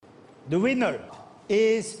The winner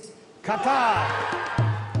is Qatar.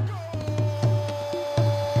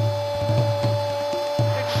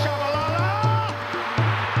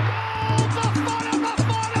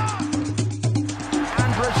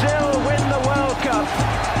 And Brazil win the World Cup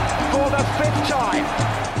for the 5th time.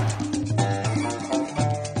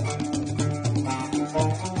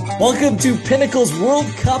 Welcome to Pinnacle's World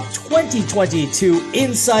Cup 2022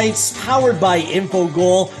 Insights, powered by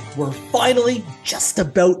Infogol. We're finally just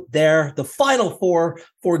about there. The final four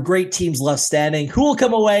great teams left standing. Who will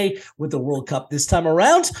come away with the World Cup this time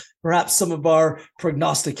around? Perhaps some of our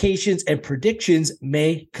prognostications and predictions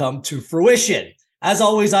may come to fruition. As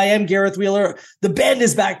always, I am Gareth Wheeler. The band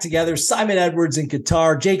is back together. Simon Edwards in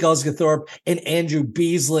Qatar, Jake Osgathorpe, and Andrew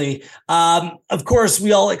Beasley. Of course,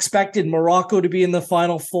 we all expected Morocco to be in the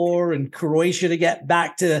Final Four and Croatia to get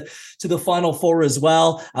back to the Final Four as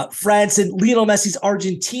well. France and Lionel Messi's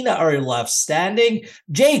Argentina are left standing.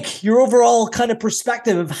 Jake, your overall kind of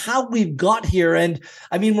perspective of how we've got here. And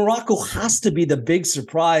I mean, Morocco has to be the big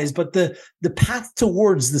surprise, but the path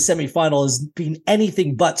towards the semifinal has been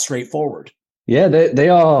anything but straightforward. Yeah, they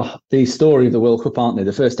are the story of the World Cup, aren't they?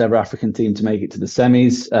 The first ever African team to make it to the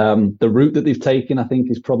semis. The route that they've taken, I think,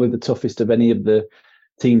 is probably the toughest of any of the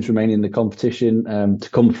teams remaining in the competition. To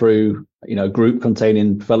come through, a group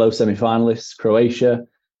containing fellow semi-finalists, Croatia,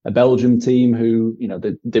 a Belgium team who,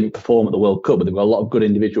 they didn't perform at the World Cup, but they've got a lot of good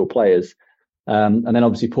individual players. And then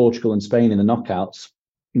obviously Portugal and Spain in the knockouts.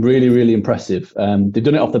 Really, really impressive. They've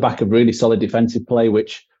done it off the back of really solid defensive play,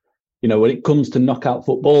 which, when it comes to knockout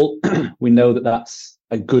football, we know that that's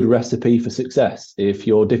a good recipe for success. If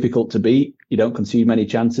you're difficult to beat, you don't concede many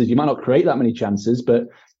chances. You might not create that many chances, but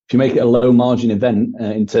if you make it a low margin event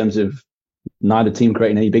in terms of neither team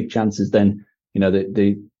creating any big chances, then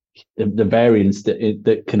the variance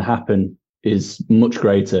that can happen is much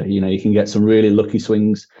greater. You can get some really lucky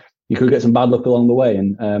swings. You could get some bad luck along the way,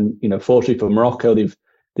 and fortunately for Morocco, they've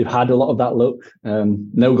had a lot of that luck.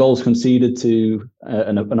 No goals conceded to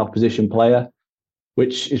an opposition player,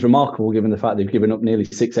 which is remarkable given the fact they've given up nearly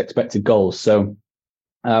 6 expected goals. So,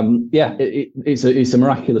 it's a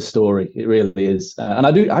miraculous story. It really is. And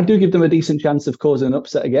I do give them a decent chance of causing an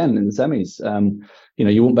upset again in the semis.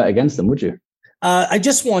 You wouldn't bet against them, would you? I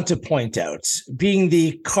just want to point out, being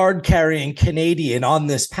the card-carrying Canadian on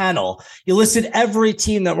this panel, you listed every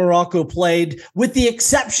team that Morocco played, with the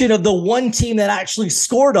exception of the one team that actually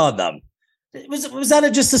scored on them. Was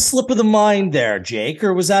that just a slip of the mind there, Jake,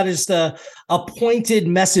 or was that just a pointed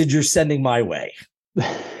message you're sending my way?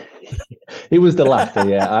 It was the latter,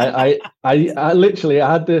 yeah. I literally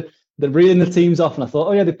had the reading the teams off, and I thought,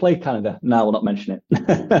 oh yeah, they played Canada. No, we'll not mention it.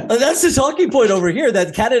 That's the talking point over here,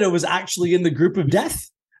 that Canada was actually in the group of death.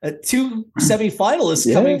 2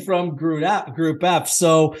 semi-finalists coming from Group F.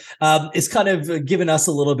 So it's kind of given us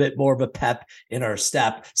a little bit more of a pep in our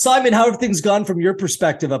step. Simon, how have things gone from your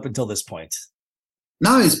perspective up until this point?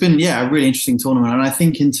 No, it's been, a really interesting tournament. And I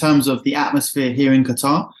think in terms of the atmosphere here in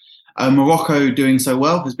Qatar, Morocco doing so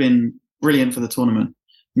well has been brilliant for the tournament.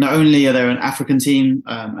 Not only are they an African team,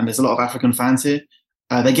 and there's a lot of African fans here,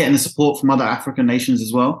 they're getting the support from other African nations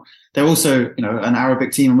as well. They're also, an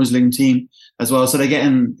Arabic team, a Muslim team as well. So they're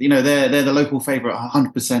getting, they're the local favourite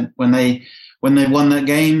 100% when they won that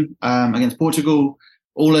game against Portugal,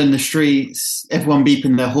 all in the streets, everyone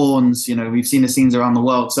beeping their horns. We've seen the scenes around the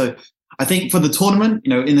world. So I think for the tournament,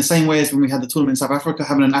 in the same way as when we had the tournament in South Africa,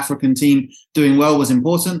 having an African team doing well was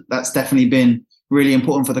important. That's definitely been really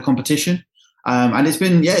important for the competition. And it's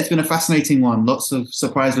been a fascinating one. Lots of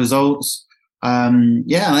surprise results. And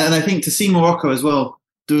I think to see Morocco as well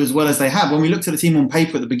do as well as they have. When we looked at the team on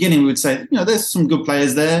paper at the beginning, we would say, there's some good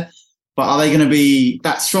players there, but are they going to be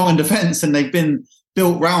that strong in defence? And they've been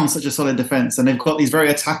built around such a solid defence, and they've got these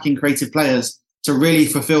very attacking, creative players to really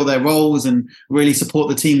fulfil their roles and really support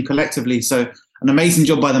the team collectively. So an amazing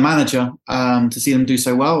job by the manager to see them do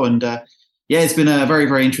so well. And it's been a very,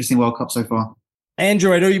 very interesting World Cup so far.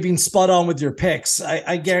 Andrew, I know you've been spot on with your picks.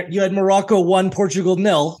 I guarantee you had Morocco 1, Portugal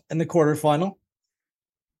 0 in the quarterfinal.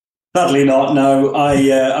 Sadly not, no.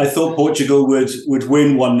 I thought Portugal would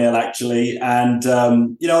win 1-0 actually, and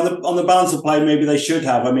on the balance of play, maybe they should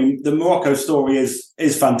have. I mean, the Morocco story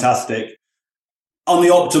is fantastic. On the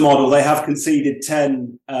Opta model, they have conceded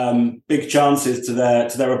 10 big chances to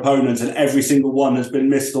their opponents, and every single one has been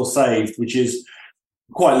missed or saved, which is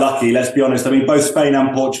quite lucky, let's be honest. I mean, both Spain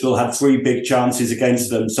and Portugal had 3 big chances against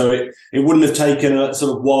them, so it wouldn't have taken a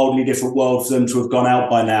sort of wildly different world for them to have gone out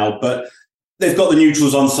by now. But they've got the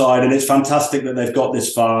neutrals on side, and it's fantastic that they've got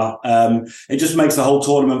this far. It just makes the whole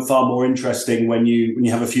tournament far more interesting when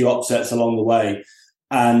you have a few upsets along the way.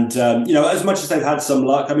 And, as much as they've had some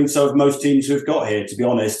luck, I mean, so have most teams who've got here, to be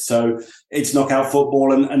honest. So it's knockout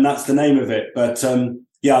football and that's the name of it. But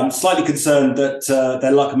I'm slightly concerned that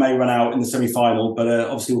their luck may run out in the semi-final, but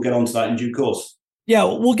obviously we'll get onto that in due course. Yeah,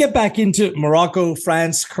 we'll get back into Morocco,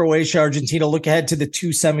 France, Croatia, Argentina, look ahead to the 2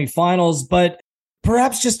 semifinals, but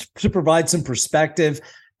perhaps just to provide some perspective,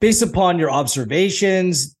 based upon your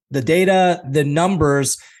observations, the data, the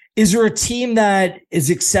numbers, is there a team that is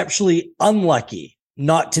exceptionally unlucky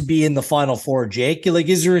not to be in the Final Four, Jake? Like,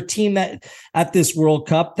 is there a team that at this World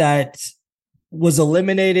Cup that was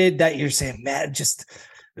eliminated that you're saying, man, just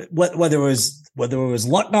whether it was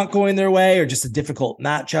luck not going their way or just a difficult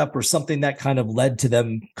matchup or something that kind of led to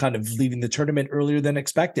them kind of leaving the tournament earlier than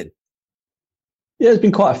expected? Yeah, there's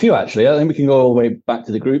been quite a few, actually. I think we can go all the way back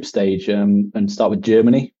to the group stage and start with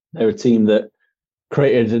Germany. They're a team that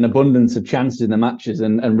created an abundance of chances in the matches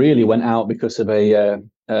and really went out because of a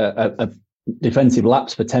defensive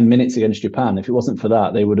lapse for 10 minutes against Japan. If it wasn't for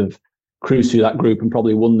that, they would have cruised through that group and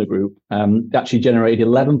probably won the group. They actually generated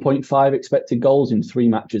 11.5 expected goals in 3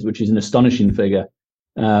 matches, which is an astonishing figure,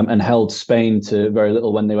 and held Spain to very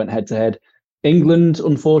little when they went head-to-head. England,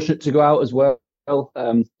 unfortunate to go out as well.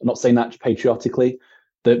 I'm not saying that patriotically,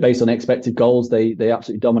 that based on expected goals, they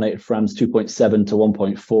absolutely dominated France 2.7 to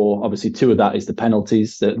 1.4. Obviously, 2 of that is the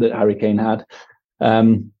penalties that Harry Kane had.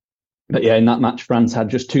 But yeah, in that match, France had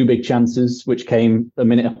just 2 big chances, which came a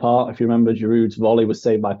minute apart. If you remember, Giroud's volley was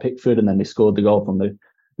saved by Pickford, and then they scored the goal from the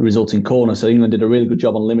resulting corner. So England did a really good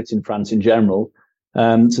job on limiting France in general.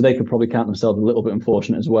 So they could probably count themselves a little bit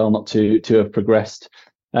unfortunate as well, not to have progressed.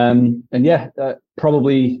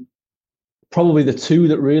 Probably the 2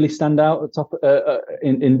 that really stand out at the top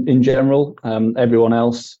in general. Everyone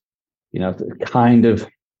else, kind of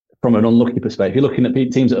from an unlucky perspective. If you're looking at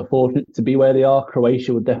teams that are fortunate to be where they are,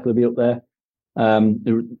 Croatia would definitely be up there.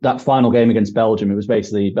 That final game against Belgium, it was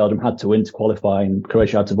basically Belgium had to win to qualify and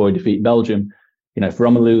Croatia had to avoid defeat Belgium. If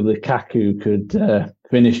Romelu Lukaku could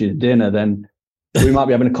finish his dinner, then we might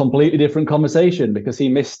be having a completely different conversation, because he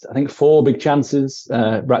missed, I think, 4 big chances,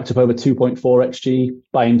 racked up over 2.4 XG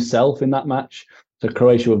by himself in that match. So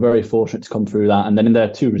Croatia were very fortunate to come through that. And then in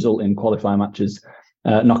their 2 resulting qualifying matches,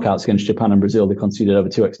 knockouts against Japan and Brazil, they conceded over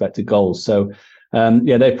 2 expected goals. So,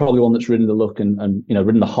 they're probably one that's ridden the luck and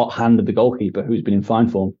ridden the hot hand of the goalkeeper, who's been in fine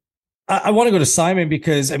form. I want to go to Simon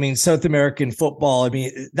because, South American football,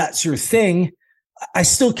 that's your thing. I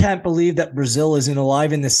still can't believe that Brazil isn't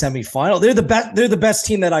alive in the semifinal. They're the best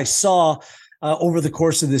team that I saw over the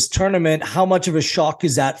course of this tournament. How much of a shock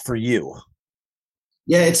is that for you?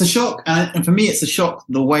 Yeah, it's a shock. And for me, it's a shock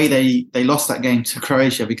the way they lost that game to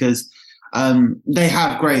Croatia, because they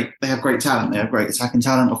have great talent. They have great attacking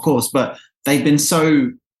talent, of course, but they've been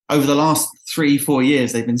so, over the last 3-4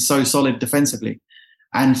 years, they've been so solid defensively.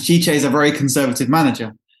 And Chiche is a very conservative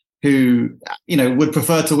manager who, would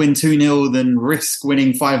prefer to win 2-0 than risk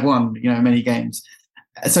winning 5-1, many games.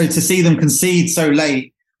 So to see them concede so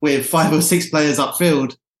late with 5 or 6 players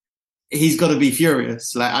upfield, he's got to be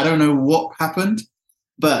furious. Like, I don't know what happened,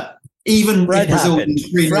 but even Fred Brazil happened.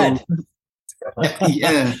 3-0,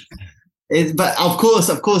 yeah. But of course,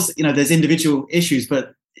 there's individual issues,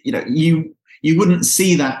 but you wouldn't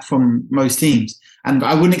see that from most teams, and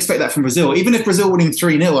I wouldn't expect that from Brazil. Even if Brazil winning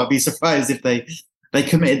 3-0, I'd be surprised if they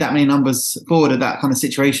committed that many numbers forward at that kind of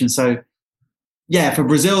situation. So, yeah, for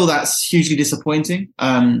Brazil, that's hugely disappointing,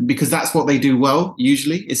 because that's what they do well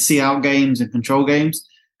usually, is see out games and control games,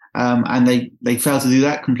 and they fail to do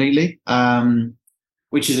that completely,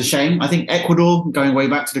 which is a shame. I think Ecuador, going way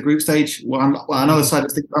back to the group stage, another side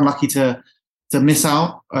that's unlucky to miss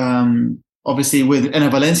out. Obviously, with Enner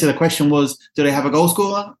Valencia, the question was, do they have a goal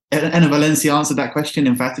scorer? Enner Valencia answered that question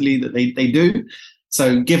emphatically that they do.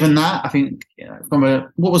 So given that, I think from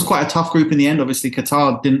what was quite a tough group in the end, obviously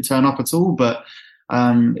Qatar didn't turn up at all, but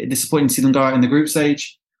disappointing to see them go out in the group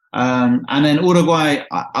stage. And then Uruguay,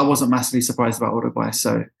 I wasn't massively surprised about Uruguay.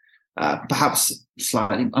 So perhaps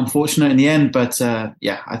slightly unfortunate in the end, but I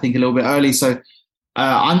think a little bit early. So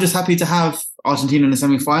I'm just happy to have Argentina in the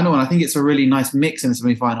semi-final, and I think it's a really nice mix in the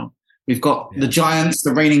semi-final. We've got the giants,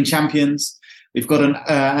 the reigning champions. We've got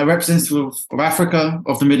a representative of Africa,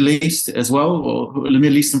 of the Middle East as well, or the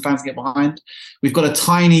Middle Eastern fans get behind. We've got a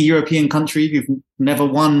tiny European country who've never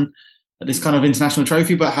won this kind of international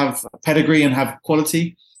trophy, but have pedigree and have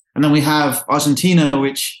quality. And then we have Argentina,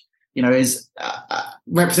 which is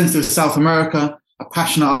representative of South America, a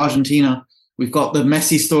passionate Argentina. We've got the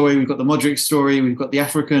Messi story, we've got the Modric story, we've got the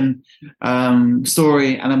African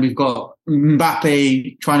story, and then we've got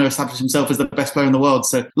Mbappe trying to establish himself as the best player in the world.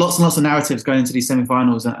 So lots and lots of narratives going into these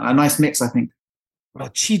semi-finals. A nice mix, I think. Well,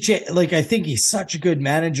 Chiche, I think he's such a good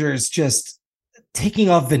manager. It's just taking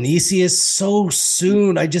off Vinicius so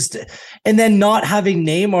soon. And then not having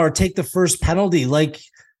Neymar take the first penalty. Like,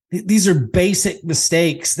 these are basic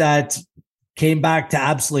mistakes that came back to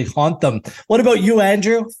absolutely haunt them. What about you,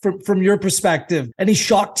 Andrew, from your perspective? Any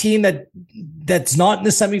shock team that's not in the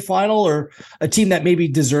semifinal, or a team that maybe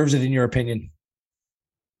deserves it in your opinion?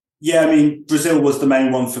 Yeah, I mean, Brazil was the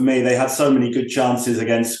main one for me. They had so many good chances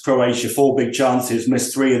against Croatia, 4 big chances,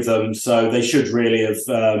 missed 3 of them. So they should really have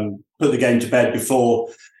put the game to bed before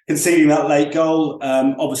conceding that late goal.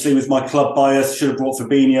 Obviously, with my club bias, should have brought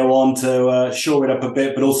Fabinho on to shore it up a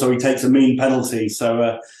bit, but also he takes a mean penalty.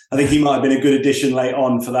 So I think he might have been a good addition late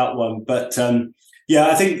on for that one. But yeah,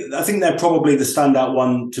 I think they're probably the standout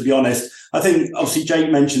one, to be honest. I think, obviously,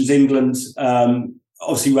 Jake mentions England,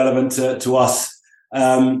 obviously relevant to us.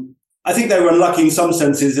 I think they were unlucky in some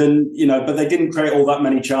senses, but they didn't create all that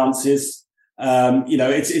many chances.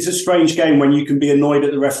 It's a strange game when you can be annoyed at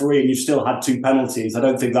the referee and you've still had 2 penalties. I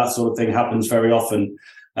don't think that sort of thing happens very often.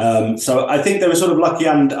 So I think they were sort of lucky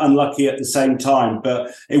and unlucky at the same time, but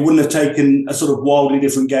it wouldn't have taken a sort of wildly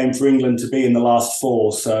different game for England to be in the last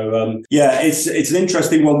 4. So it's an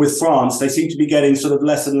interesting one with France. They seem to be getting sort of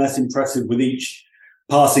less and less impressive with each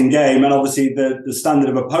passing game, and obviously the standard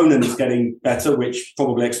of opponent is getting better, which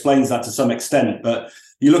probably explains that to some extent. But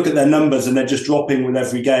you look at their numbers and they're just dropping with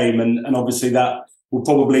every game, and obviously that will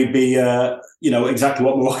probably be exactly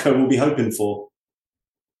what Morocco will be hoping for.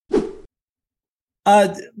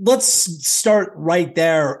 Let's start right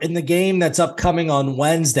there in the game that's upcoming on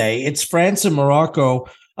Wednesday. It's France and Morocco.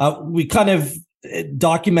 We kind of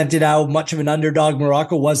documented how much of an underdog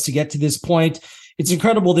Morocco was to get to this point. It's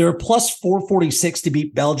incredible. They were plus 446 to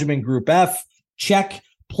beat Belgium in Group F. Czech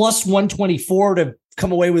plus 124 to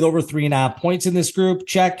come away with over 3.5 points in this group.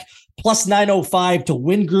 Czech plus 905 to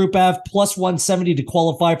win Group F, plus 170 to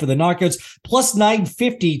qualify for the knockouts, plus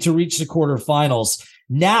 950 to reach the quarterfinals.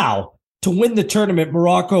 Now, to win the tournament,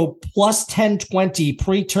 Morocco plus 1020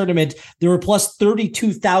 pre-tournament. They were plus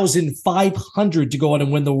 32,500 to go on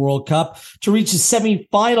and win the World Cup. To reach the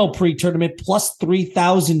semi-final pre-tournament, plus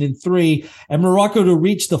 3,003. And Morocco to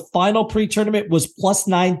reach the final pre-tournament was plus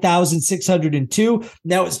 9,602.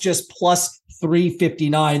 Now it's just plus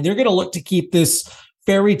 359. They're going to look to keep this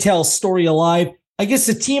fairy tale story alive. I guess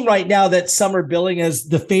the team right now that some are billing as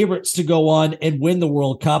the favorites to go on and win the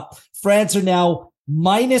World Cup, France are now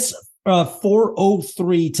minus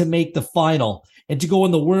 403 to make the final, and to go in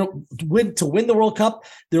the world win the World Cup,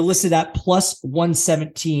 they're listed at plus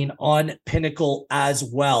 117 on Pinnacle as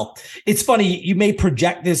well. It's funny, you may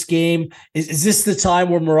project this game. Is this the time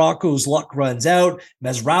where Morocco's luck runs out?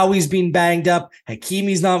 Mazraoui's been banged up.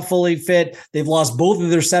 Hakimi's not fully fit. They've lost both of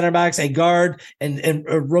their center backs, Agard and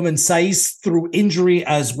Romain Saiss, through injury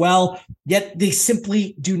as well. Yet they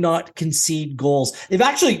simply do not concede goals. They've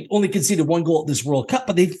actually only conceded 1 goal at this World Cup,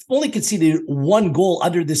 but they've only conceded 1 goal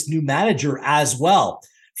under this new manager as well.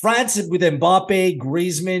 France with Mbappe,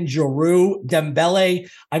 Griezmann, Giroud, Dembele.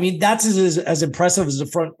 I mean, that's as impressive as the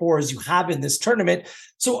front 4 as you have in this tournament.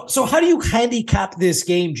 So how do you handicap this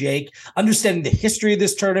game, Jake? Understanding the history of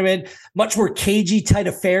this tournament, much more cagey tight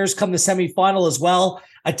affairs come the semifinal as well.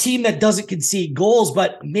 A team that doesn't concede goals,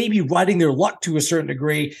 but maybe riding their luck to a certain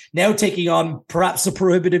degree, now taking on perhaps a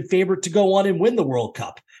prohibitive favorite to go on and win the World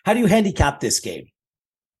Cup. How do you handicap this game?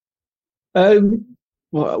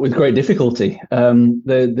 Well, with great difficulty.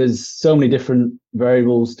 There's so many different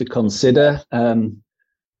variables to consider.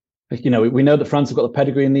 We know that France have got the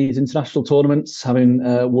pedigree in these international tournaments, having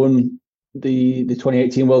won the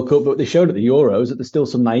 2018 World Cup, but they showed at the Euros that there's still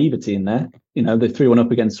some naivety in there. They 3-1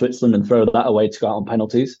 up against Switzerland and throw that away to go out on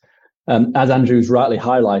penalties. As Andrew's rightly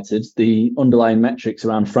highlighted, the underlying metrics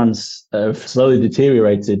around France have slowly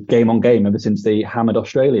deteriorated game on game ever since they hammered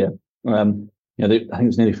Australia. I think it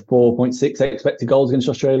was nearly 4.6 expected goals against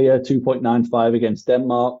Australia, 2.95 against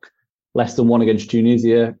Denmark, less than 1 against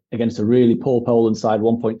Tunisia, against a really poor Poland side,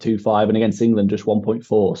 1.25, and against England, just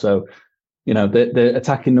 1.4. So, the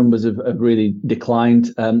attacking numbers have really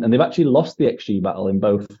declined, and they've actually lost the XG battle in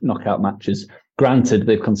both knockout matches. Granted,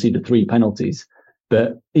 they've conceded 3 penalties,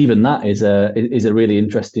 but even that is a really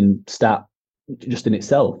interesting stat just in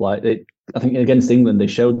itself. I think against England, they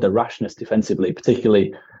showed their rashness defensively,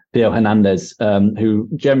 particularly Theo Hernandez, who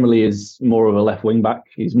generally is more of a left wing back.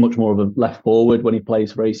 He's much more of a left forward when he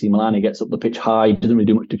plays for AC Milan. He gets up the pitch high, doesn't really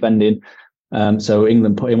do much defending. So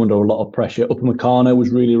England put him under a lot of pressure. Upamecano was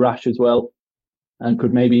really rash as well, and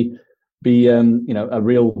could maybe be a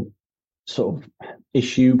real sort of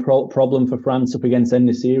issue problem for France up against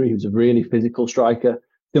En-Nesyri, who's a really physical striker,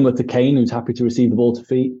 similar to Kane, who's happy to receive the ball to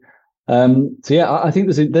feet. I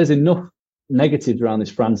think there's enough negatives around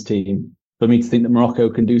this France team for me to think that Morocco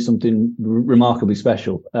can do something remarkably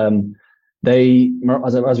special. As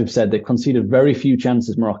we've said, they've conceded very few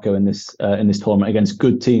chances, Morocco, in this tournament against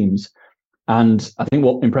good teams. And I think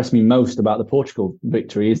what impressed me most about the Portugal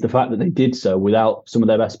victory is the fact that they did so without some of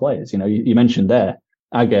their best players. You mentioned there,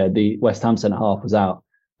 Aguerd, the West Ham centre-half, was out.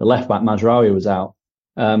 The left-back, Mazraoui, was out.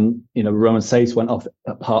 Roman Saiss went off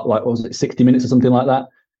at part, 60 minutes or something like that.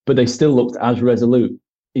 But they still looked as resolute,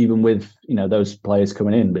 even with, those players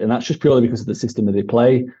coming in. And that's just purely because of the system that they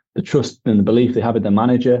play, the trust and the belief they have in their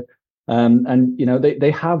manager.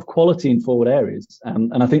 They have quality in forward areas.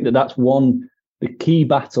 And I think that's the key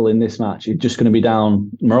battle in this match is just going to be down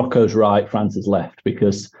Morocco's right, France's left,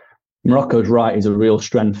 because Morocco's right is a real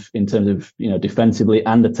strength in terms of, defensively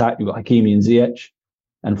and attack. You've got Hakimi and Ziyech.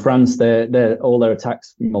 And France, they're all their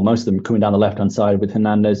attacks, well, most of them coming down the left-hand side with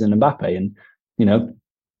Hernandez and Mbappe. And,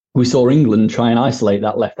 we saw England try and isolate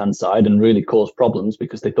that left-hand side and really cause problems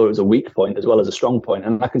because they thought it was a weak point as well as a strong point.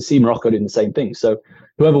 And I can see Morocco doing the same thing. So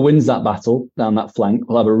whoever wins that battle down that flank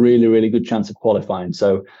will have a really, really good chance of qualifying.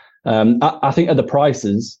 So I think at the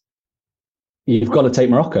prices, you've got to take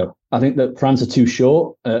Morocco. I think that France are too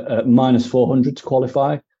short at minus 400 to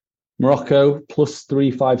qualify. Morocco plus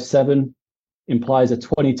 357 implies a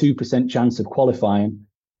 22% chance of qualifying.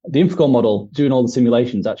 The Infogol model, doing all the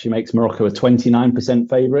simulations, actually makes Morocco a 29%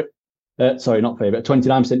 favourite. A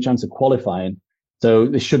 29% chance of qualifying. So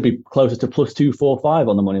this should be closer to plus 245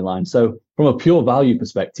 on the money line. So from a pure value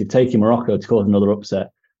perspective, taking Morocco to cause another upset,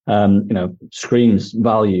 screams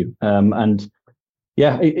value.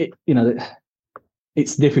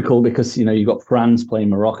 It's difficult because, you've got France playing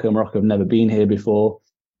Morocco. Morocco have never been here before.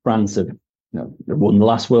 France have, won the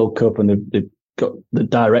last World Cup and they've got the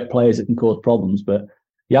direct players that can cause problems. But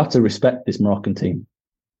you have to respect this Moroccan team.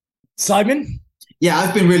 Simon? Yeah,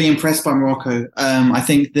 I've been really impressed by Morocco. I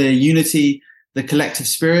think the unity, the collective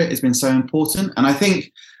spirit has been so important. And I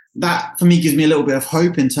think that, for me, gives me a little bit of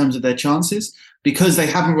hope in terms of their chances because they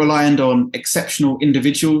haven't relied on exceptional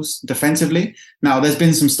individuals defensively. Now, there's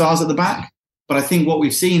been some stars at the back, but I think what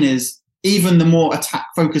we've seen is even the more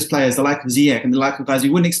attack-focused players, the like of Ziyech and the like of guys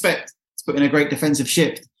you wouldn't expect to put in a great defensive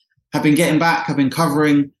shift, have been getting back, have been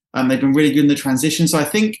covering. They've been really good in the transition. So I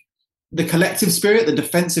think the collective spirit, the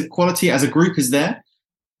defensive quality as a group is there.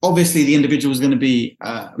 Obviously, the individual is going to be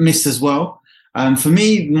missed as well. For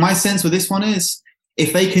me, my sense with this one is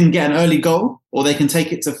if they can get an early goal or they can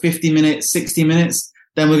take it to 50 minutes, 60 minutes,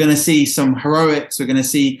 then we're going to see some heroics. We're going to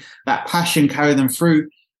see that passion carry them through.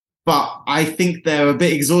 But I think they're a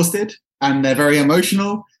bit exhausted and they're very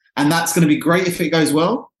emotional. And that's going to be great if it goes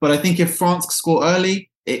well. But I think if France score early,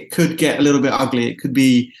 it could get a little bit ugly. It could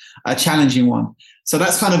be a challenging one. So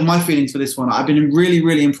that's kind of my feelings for this one. I've been really,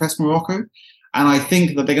 really impressed with Morocco. And I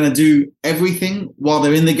think that they're going to do everything while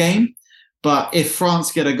they're in the game. But if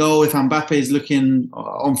France get a goal, if Mbappe is looking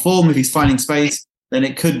on form, if he's finding space, then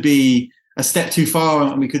it could be a step too far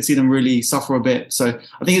and we could see them really suffer a bit. So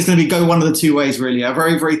I think it's going to go one of the two ways, really. A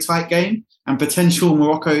very, very tight game and potential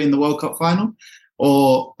Morocco in the World Cup final,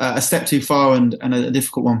 or a step too far and a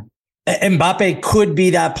difficult one. Mbappe could be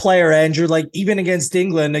that player, Andrew, like even against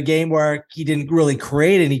England, a game where he didn't really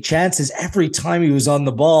create any chances. Every time he was on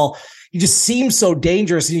the ball, he just seems so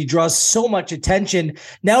dangerous and he draws so much attention.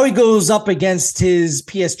 Now he goes up against his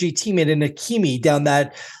PSG teammate in Hakimi down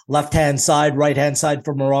that left-hand side, right-hand side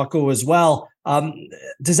for Morocco as well.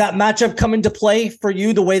 Does that matchup come into play for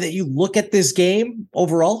you, the way that you look at this game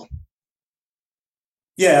overall?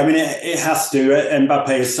 Yeah, I mean, it has to.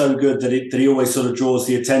 Mbappe is so good that he always sort of draws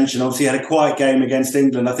the attention. Obviously, he had a quiet game against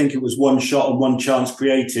England. I think it was one shot and one chance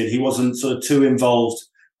created. He wasn't sort of too involved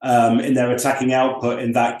in their attacking output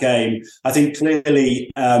in that game. I think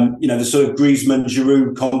clearly, the sort of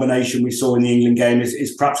Griezmann-Giroud combination we saw in the England game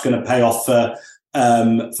is perhaps going to pay off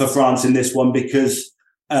for France in this one because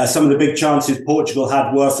some of the big chances Portugal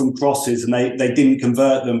had were from crosses and they didn't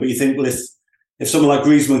convert them. But you think, well, if someone like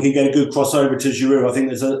Griezmann can get a good crossover to Giroud, I think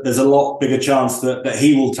there's a lot bigger chance that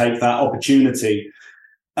he will take that opportunity.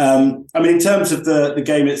 In terms of the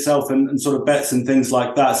game itself and sort of bets and things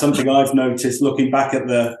like that, something I've noticed looking back at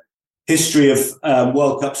the history of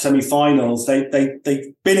World Cup semi-finals, they've been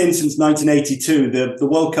in since 1982. The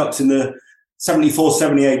World Cups in the 74,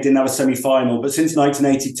 78 didn't have a semi-final, but since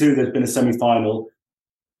 1982 there's been a semi-final.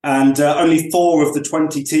 And only 4 of the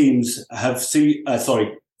 20 teams have seen,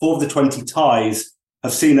 4 of the 20 ties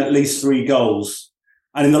have seen at least 3 goals.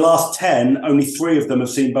 And in the last 10, only 3 of them have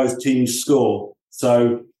seen both teams score.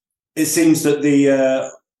 So it seems that the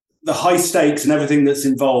high stakes and everything that's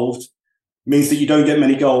involved means that you don't get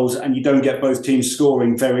many goals and you don't get both teams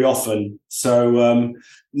scoring very often. So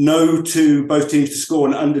no to both teams to score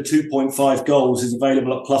and under 2.5 goals is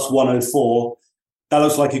available at plus 104. That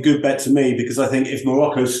looks like a good bet to me, because I think if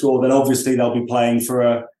Morocco score, then obviously they'll be playing for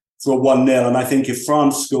a 1-0. And I think if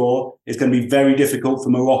France score, it's going to be very difficult for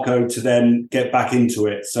Morocco to then get back into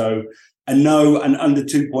it. So a no and under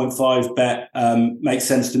 2.5 bet makes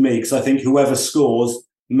sense to me, because I think whoever scores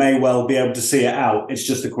may well be able to see it out. It's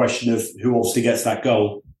just a question of who obviously gets that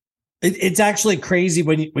goal. It's actually crazy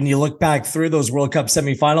when you look back through those World Cup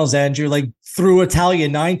semifinals, Andrew, like through Italia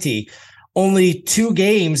 90, only 2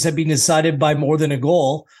 games have been decided by more than a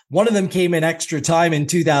goal. One of them came in extra time in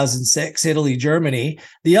 2006, Italy, Germany.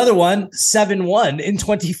 The other one, 7-1 in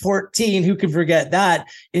 2014. Who can forget that,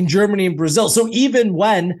 in Germany and Brazil? So even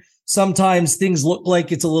when sometimes things look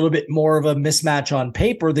like it's a little bit more of a mismatch on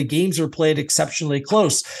paper, the games are played exceptionally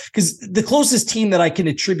close. Because the closest team that I can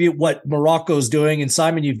attribute what Morocco's doing, and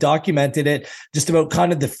Simon, you've documented it, just about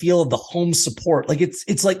kind of the feel of the home support. Like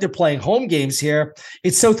it's like they're playing home games here.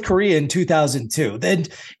 It's South Korea in 2002.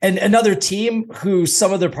 And another team who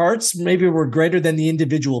some of their parts maybe were greater than the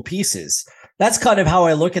individual pieces. That's kind of how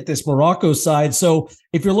I look at this Morocco side. So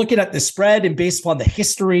if you're looking at the spread and based upon the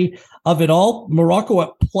history of it all, Morocco at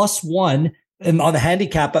 +1 and on the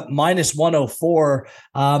handicap at -104,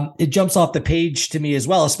 it jumps off the page to me as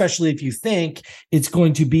well, especially if you think it's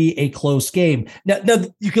going to be a close game. Now,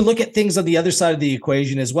 you can look at things on the other side of the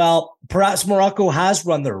equation as well. Perhaps Morocco has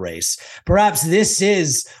run their race. Perhaps this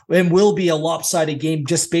is and will be a lopsided game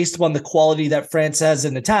just based upon the quality that France has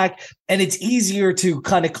in attack. And it's easier to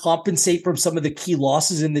kind of compensate from some of the key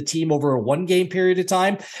losses in the team over a 1-game period of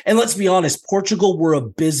time. And let's be honest, Portugal were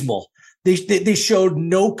abysmal. They showed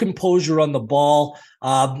no composure on the ball.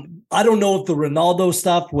 I don't know if the Ronaldo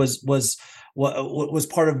stuff was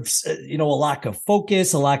part of a lack of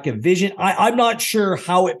focus, a lack of vision. I'm not sure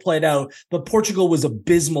how it played out, but Portugal was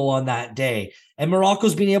abysmal on that day, and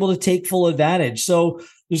Morocco's been able to take full advantage. So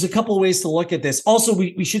there's a couple of ways to look at this. Also,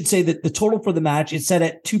 we should say that the total for the match is set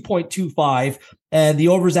at 2.25, and the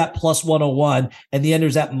over's at +101, and the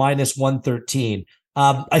under's at -113.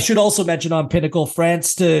 I should also mention on Pinnacle,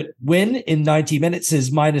 France to win in 90 minutes is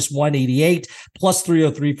 -188,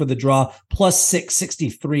 +303 for the draw,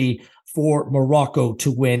 +663 for Morocco to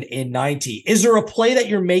win in 90. Is there a play that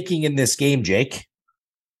you're making in this game, Jake?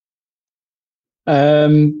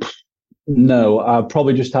 No, I'll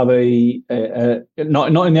probably just have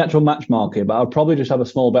not in the actual match market, but I'll probably just have a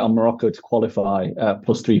small bet on Morocco to qualify at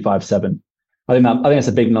 +357. I think that's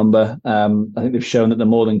a big number. I think they've shown that they're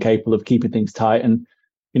more than capable of keeping things tight, and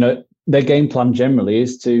their game plan generally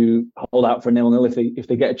is to hold out for 0-0. If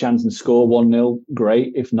they get a chance and score 1-0,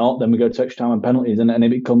 great. If not, then we go to extra time and penalties, and it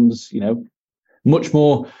becomes much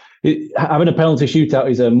more. Having a penalty shootout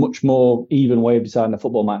is a much more even way of deciding a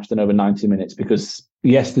football match than over 90 minutes, because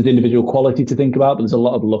yes, there's individual quality to think about, but there's a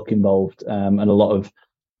lot of luck involved, and a lot of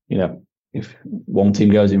if one team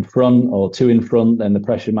goes in front or 2 in front, then the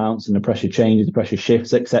pressure mounts and the pressure changes, the pressure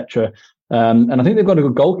shifts, etc. And I think they've got a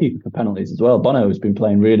good goalkeeper for penalties as well. Bono has been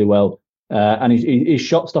playing really well, and his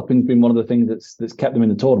shot stopping has been one of the things that's kept them in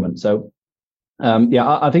the tournament. So,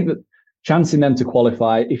 I think that chancing them to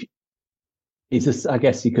qualify, I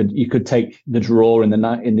guess you could take the draw in the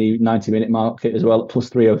 90-minute market as well at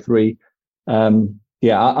 +303.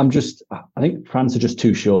 I think France are just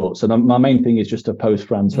too short. So my main thing is just to oppose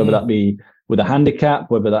France, whether that be with a handicap,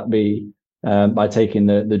 whether that be by taking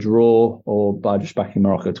the draw, or by just backing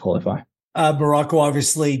Morocco to qualify. Morocco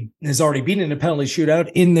obviously has already been in a penalty shootout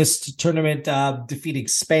in this tournament, defeating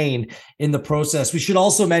Spain in the process. We should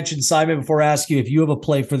also mention, Simon, before I ask you if you have a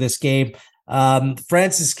play for this game,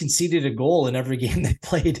 France has conceded a goal in every game they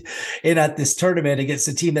played in at this tournament against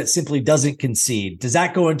a team that simply doesn't concede. Does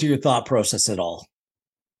that go into your thought process at all?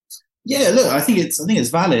 Yeah, look, I think it's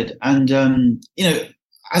valid, and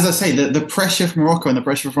as I say, the pressure for Morocco and the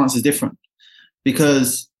pressure for France is different,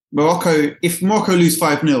 because if Morocco lose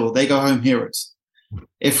 5-0, they go home heroes.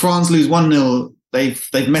 If France lose 1-0,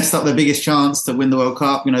 they've messed up their biggest chance to win the World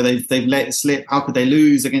Cup. They've let it slip. How could they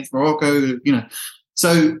lose against Morocco?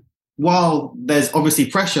 So while there's obviously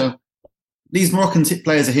pressure, these Moroccan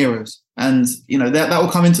players are heroes, and that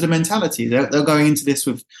will come into the mentality. They're going into this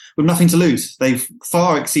with nothing to lose. They've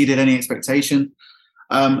far exceeded any expectation.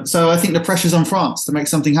 So I think the pressure's on France to make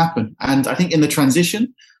something happen. And I think in the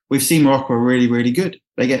transition, we've seen Morocco are really, really good.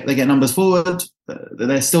 They get numbers forward.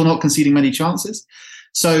 They're still not conceding many chances.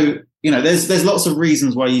 So there's lots of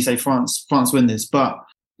reasons why you say France win this. But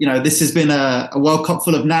this has been a World Cup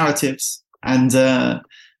full of narratives, and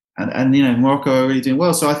And Morocco are really doing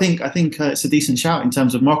well. So I think it's a decent shout in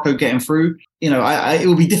terms of Morocco getting through. It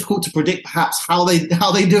will be difficult to predict perhaps how they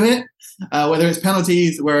do it, whether it's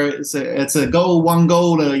penalties, where it's a goal, one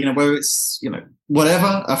goal, or where it's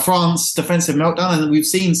whatever, a France defensive meltdown. And we've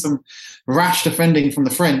seen some rash defending from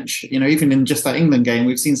the French. Even in just that England game,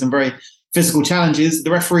 we've seen some very physical challenges.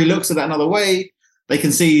 The referee looks at that another way. They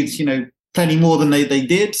concede plenty more than they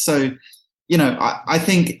did. So I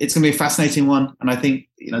think it's going to be a fascinating one, and I think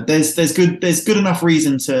there's good enough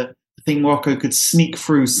reason to think Morocco could sneak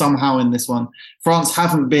through somehow in this one. France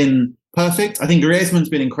haven't been perfect. I think Griezmann's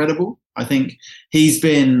been incredible. I think he's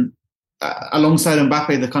been alongside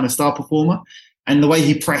Mbappe the kind of star performer, and the way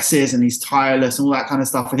he presses and he's tireless and all that kind of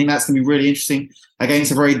stuff. I think that's going to be really interesting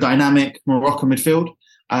against a very dynamic Morocco midfield.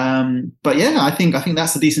 But yeah, I think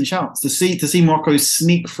that's a decent chance to see Morocco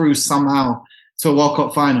sneak through somehow to a World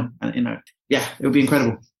Cup final. And it would be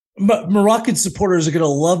incredible. Moroccan supporters are going to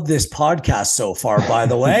love this podcast so far, by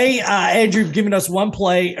the way. Andrew, giving us one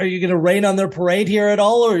play. Are you going to rain on their parade here at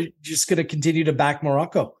all, or are you just going to continue to back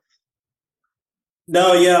Morocco?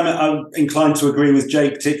 No, yeah, I'm inclined to agree with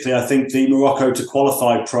Jake. Particularly, I think the Morocco to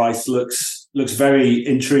qualify price looks very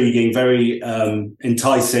intriguing, very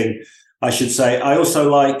enticing, I should say. I also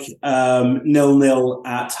like 0-0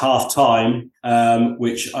 at half time,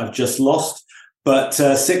 which I've just lost. But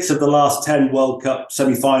 6 of the last 10 World Cup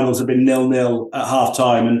semi-finals have been 0-0 at half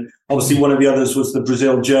time. And obviously one of the others was the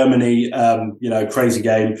Brazil-Germany, crazy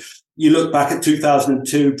game. You look back at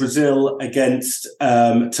 2002, Brazil against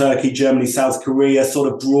Turkey, Germany, South Korea,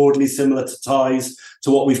 sort of broadly similar to ties to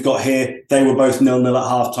what we've got here. They were both 0-0 at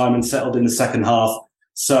half time and settled in the second half.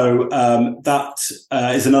 So that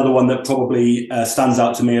is another one that probably stands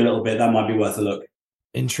out to me a little bit. That might be worth a look.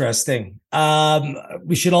 Interesting.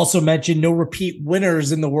 We should also mention no repeat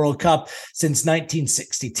winners in the World Cup since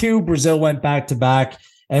 1962. Brazil went back to back,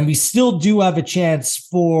 and we still do have a chance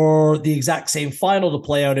for the exact same final to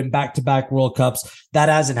play out in back-to-back World Cups. That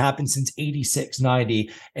hasn't happened since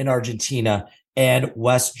 86-90 in Argentina and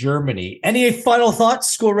West Germany. Any final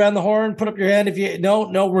thoughts? Go around the horn, put up your hand if you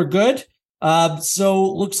no, we're good.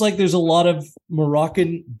 So looks like there's a lot of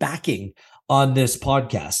Moroccan backing on this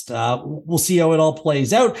podcast. We'll see how it all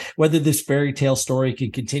plays out, whether this fairy tale story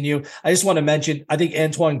can continue. I just want to mention, I think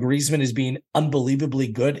Antoine Griezmann is being unbelievably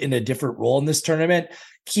good in a different role in this tournament.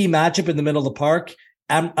 Key matchup in the middle of the park,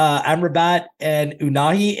 Amrabat and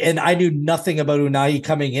Unai, and I knew nothing about Unai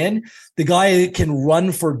coming in. The guy can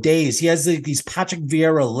run for days. He has these Patrick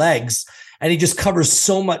Vieira legs, and he just covers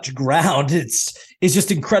so much ground. It's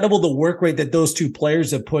just incredible the work rate that those two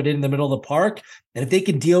players have put in the middle of the park. And if they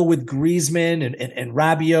can deal with Griezmann and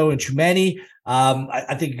Rabiot and Tchouameni,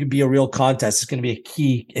 I think it could be a real contest. It's going to be a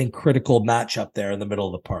key and critical matchup there in the middle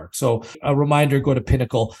of the park. So a reminder, go to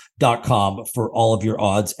pinnacle.com for all of your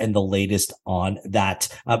odds and the latest on that.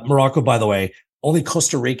 Morocco, by the way, only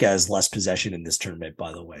Costa Rica has less possession in this tournament,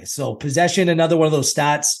 by the way. So possession, another one of those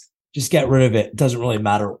stats, just get rid of it. It doesn't really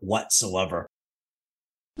matter whatsoever.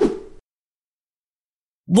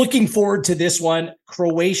 Looking forward to this one,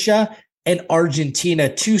 Croatia and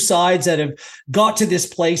Argentina, two sides that have got to this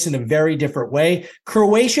place in a very different way.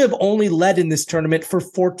 Croatia have only led in this tournament for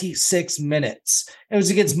 46 minutes. It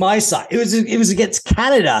was against my side. It was against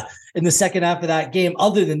Canada in the second half of that game.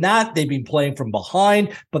 Other than that, they've been playing from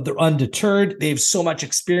behind, but they're undeterred. They have so much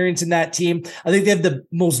experience in that team. I think they have the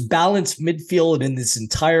most balanced midfield in this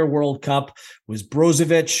entire World Cup. It was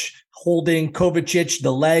Brozovic, Holding, Kovacic,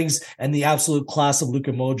 the legs, and the absolute class of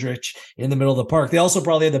Luka Modric in the middle of the park. They also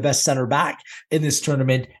probably have the best center back in this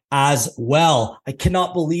tournament as well. I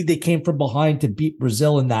cannot believe they came from behind to beat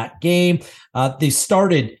Brazil in that game. They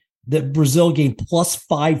started the Brazil game plus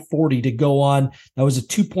 540 to go on. That was a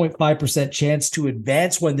 2.5% chance to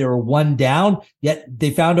advance when they were one down, yet they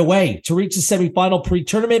found a way to reach the semifinal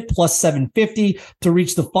pre-tournament plus 750 to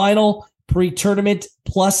reach the final pre-tournament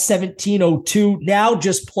plus 1702, now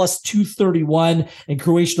just plus 231, and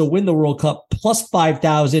Croatia to win the World Cup plus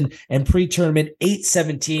 5,000 and pre-tournament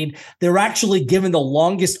 817. They're actually given the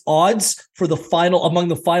longest odds for the final among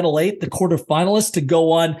the final 8, the quarterfinalists, to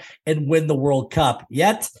go on and win the World Cup.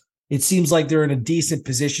 Yet it seems like they're in a decent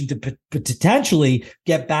position to potentially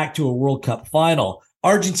get back to a World Cup final.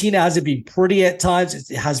 Argentina hasn't been pretty at times.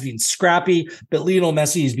 It has been scrappy, but Lionel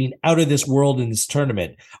Messi has been out of this world in this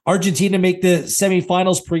tournament. Argentina make the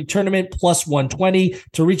semifinals pre-tournament plus 120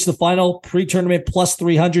 to reach the final pre-tournament plus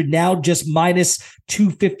 300, now just minus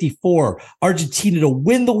 254. Argentina to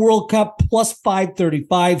win the World Cup plus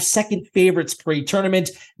 535, second favorites pre-tournament,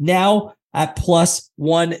 now at plus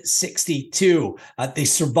 162. They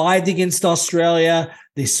survived against Australia.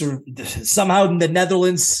 Somehow the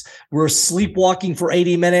Netherlands were sleepwalking for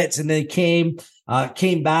 80 minutes, and they came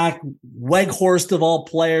back. Weghorst of all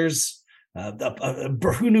players.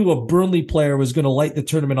 Who knew a Burnley player was going to light the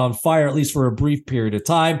tournament on fire, at least for a brief period of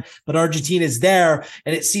time? But Argentina's there,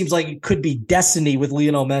 and it seems like it could be destiny with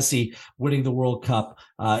Lionel Messi winning the World Cup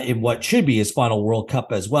in what should be his final World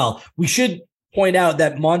Cup as well. We should point out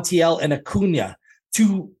that Montiel and Acuna,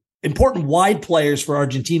 two important wide players for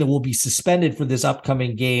Argentina, will be suspended for this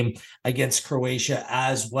upcoming game against Croatia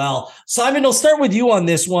as well. Simon, I'll start with you on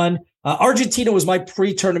this one. Argentina was my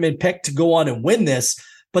pre-tournament pick to go on and win this,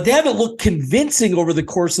 but they haven't looked convincing over the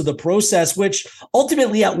course of the process, which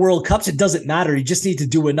ultimately at World Cups, it doesn't matter. You just need to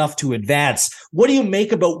do enough to advance. What do you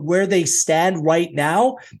make about where they stand right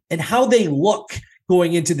now and how they look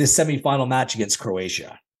going into this semifinal match against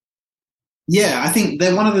Croatia? Yeah, I think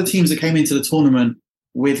they're one of the teams that came into the tournament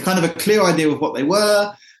with kind of a clear idea of what they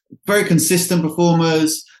were, very consistent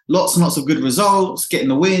performers, lots and lots of good results, getting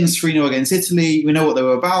the wins, 3-0 against Italy. We know what they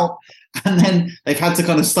were about. And then they've had to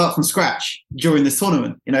kind of start from scratch during this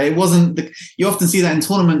tournament. You know, it wasn't, you often see that in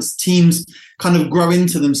tournaments, teams kind of grow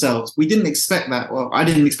into themselves. We didn't expect that. Well, I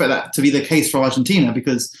didn't expect that to be the case for Argentina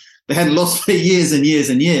because they had lost for years and years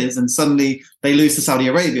and years, and suddenly they lose to Saudi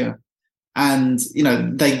Arabia. And, you know,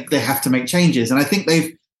 they have to make changes. And I think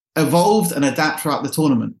they've evolved and adapt throughout the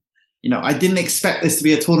tournament. You know, I didn't expect this to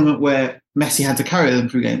be a tournament where Messi had to carry them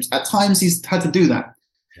through games. At times he's had to do that.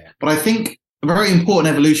 Yeah. But I think a very important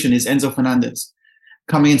evolution is Enzo Fernandez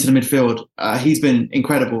coming into the midfield. He's been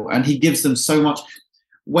incredible, and he gives them so much.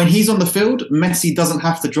 When he's on the field, Messi doesn't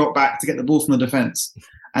have to drop back to get the ball from the defense.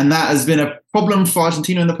 And that has been a problem for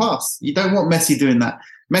Argentina in the past. You don't want Messi doing that.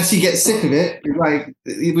 Messi gets sick of it. He's like,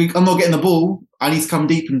 I'm not getting the ball. I need to come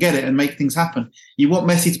deep and get it and make things happen. You want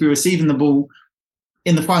Messi to be receiving the ball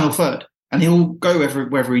in the final third, and he'll go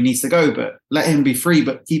wherever he needs to go, but let him be free,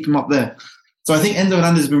 but keep him up there. So I think Enzo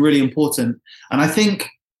Fernandez has been really important. And I think,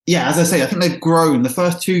 yeah, as I say, I think they've grown. The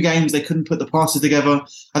first two games, they couldn't put the passes together.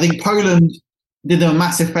 I think Poland did them a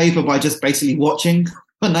massive favour by just basically watching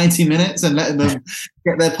for 90 minutes and letting them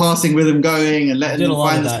get their passing rhythm going and letting them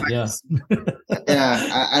find the space.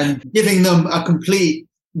 Yeah, and giving them a complete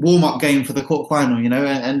warm-up game for the quarterfinal, you know,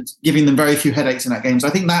 and giving them very few headaches in that game. So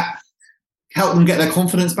I think that helped them get their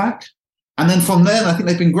confidence back. And then from there, I think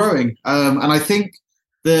they've been growing. And I think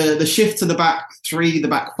the shift to the back three, the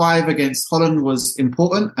back five against Holland was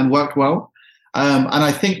important and worked well. And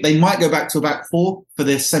I think they might go back to a back four for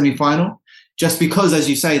this semi-final, just because, as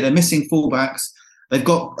you say, they're missing fullbacks. They've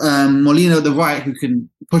got Molina at the right who can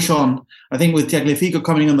push on. I think with Tagliafico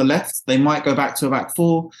coming on the left, they might go back to a back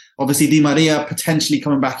four. Obviously, Di Maria potentially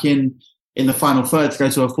coming back in the final third to go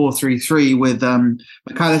to a 4-3-3 with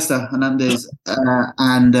McAllister, Hernandez,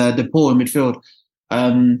 and De Paul in midfield.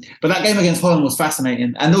 But that game against Holland was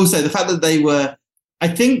fascinating. And also the fact that they were, I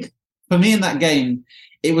think, for me in that game,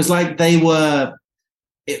 it was like the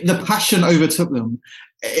passion overtook them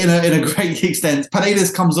in a great extent. Paredes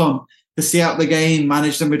comes on to see out the game,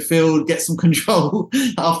 manage the midfield, get some control.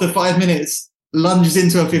 After 5 minutes, lunges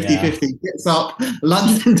into a 50-50, gets up,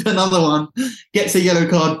 lunges into another one, gets a yellow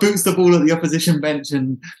card, boots the ball at the opposition bench.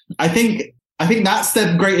 And I think that's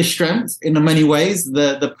their greatest strength in many ways.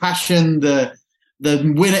 The passion, the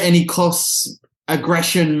win at any cost,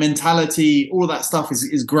 aggression, mentality, all of that stuff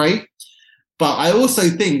is great. But I also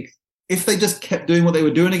think if they just kept doing what they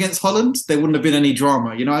were doing against Holland, there wouldn't have been any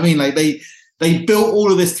drama. You know what I mean? Like they built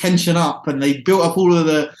all of this tension up and they built up all of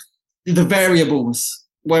the variables,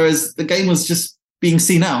 whereas the game was just being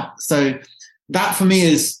seen out. So that for me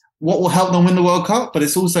is what will help them win the World Cup, but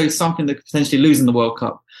it's also something that could potentially lose in the World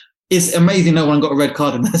Cup. It's amazing no one got a red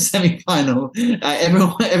card in the semi-final.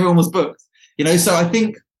 Everyone was booked. You know, so I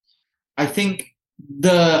think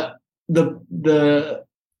the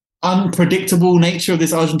unpredictable nature of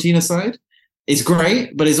this Argentina side is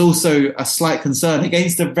great, but is also a slight concern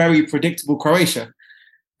against a very predictable Croatia,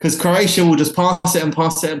 because Croatia will just pass it and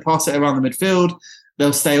pass it and pass it around the midfield.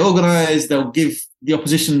 They'll stay organised. They'll give the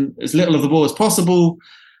opposition as little of the ball as possible,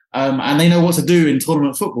 and they know what to do in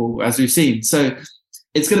tournament football, as we've seen. So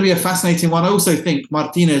it's going to be a fascinating one. I also think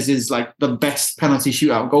Martinez is like the best penalty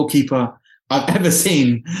shootout goalkeeper I've ever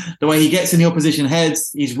seen. The way he gets in the opposition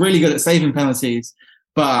heads, he's really good at saving penalties.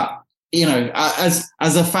 But, you know, as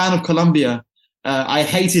a fan of Colombia, I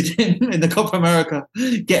hated him in the Copa America,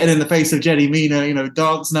 getting in the face of Jenny Mina, you know,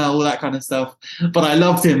 dance now, all that kind of stuff. But I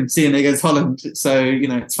loved him seeing it against Holland. So, you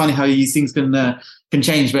know, it's funny how these things can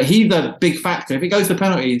change. But he's a big factor. If it goes to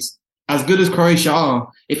penalties, as good as Croatia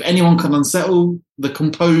are, if anyone can unsettle the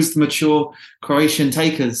composed, mature Croatian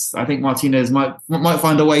takers, I think Martinez might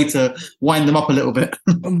find a way to wind them up a little bit.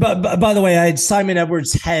 But by the way, I had Simon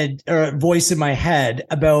Edwards' voice in my head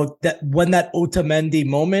about that when that Otamendi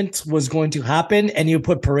moment was going to happen, and you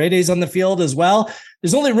put Paredes on the field as well.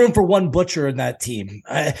 There's only room for one butcher in that team.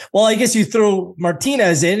 Well, I guess you throw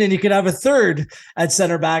Martinez in, and you could have a third at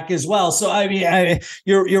center back as well. So I mean,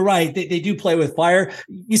 you're right. They do play with fire.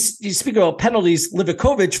 You speak about penalties.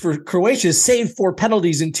 Livakovic for Croatia saved 4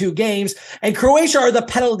 penalties in 2 games, and Croatia are the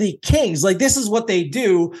penalty kings. Like, this is what they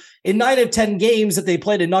do. In 9 of 10 games that they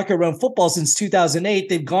played in knockout round football since 2008,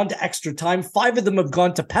 they've gone to extra time. 5 of them have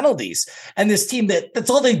gone to penalties. And this team, that's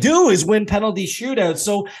all they do is win penalty shootouts.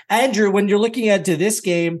 So, Andrew, when you're looking at this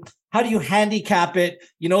game, how do you handicap it?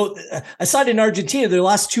 You know, aside in Argentina, their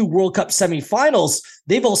last 2 World Cup semifinals,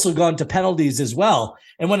 they've also gone to penalties as well.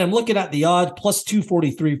 And when I'm looking at the odd, plus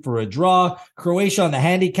 243 for a draw, Croatia on the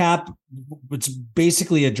handicap, it's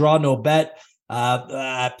basically a draw, no bet,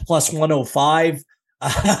 plus 105.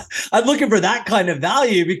 I'm looking for that kind of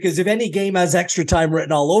value, because if any game has extra time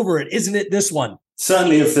written all over it, isn't it this one?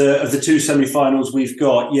 Certainly, of the 2 semi-finals we've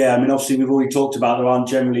got, yeah. I mean, obviously, we've already talked about there aren't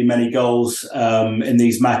generally many goals in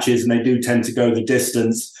these matches, and they do tend to go the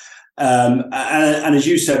distance. And as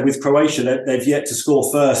you said, with Croatia, they've yet to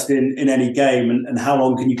score first in any game, and how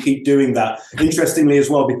long can you keep doing that? Interestingly, as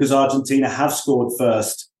well, because Argentina have scored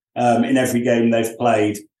first in every game they've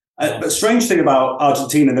played. But strange thing about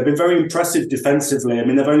Argentina, they've been very impressive defensively. I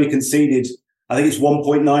mean, they've only conceded, I think it's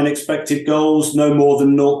 1.9 expected goals, no more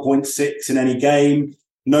than 0.6 in any game,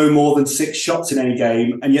 no more than 6 shots in any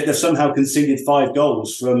game, and yet they've somehow conceded 5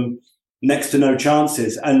 goals from next to no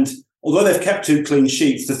chances. And although they've kept 2 clean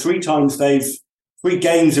sheets, the 3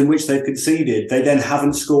 games in which they've conceded, they then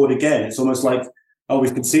haven't scored again. It's almost like, oh,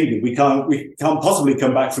 we've conceded. We can't possibly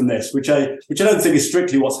come back from this, which I don't think is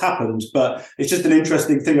strictly what's happened, but it's just an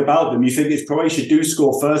interesting thing about them. You think if Croatia do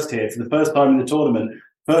score first here for the first time in the tournament,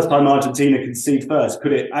 first time Argentina concede first,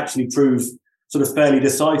 could it actually prove sort of fairly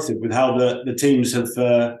decisive with how the teams have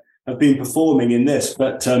been performing in this?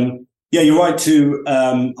 But yeah, you're right to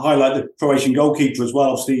highlight the Croatian goalkeeper as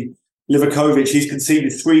well. Obviously, Livakovic, he's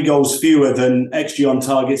conceded 3 goals fewer than XG on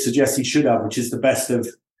target suggests he should have, which is the best of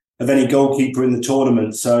any goalkeeper in the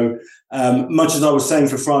tournament. So much as I was saying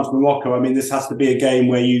for France-Morocco, I mean, this has to be a game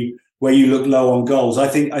where you look low on goals. I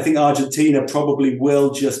think Argentina probably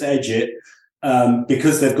will just edge it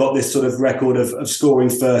because they've got this sort of record of scoring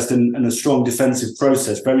first and a strong defensive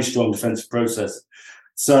process, very strong defensive process.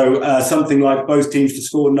 So something like both teams to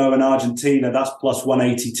score no in Argentina, that's plus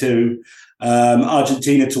 182.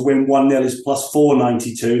 Argentina to win 1-0 is plus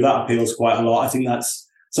 492. That appeals quite a lot. I think that's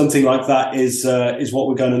something like that is what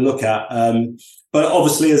we're going to look at. But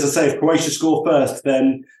obviously, as I say, if Croatia score first,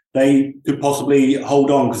 then they could possibly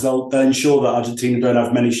hold on because they'll ensure that Argentina don't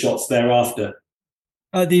have many shots thereafter.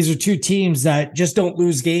 These are 2 teams that just don't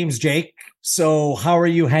lose games, Jake. So how are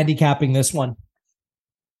you handicapping this one?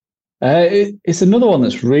 It's another one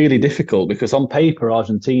that's really difficult because on paper,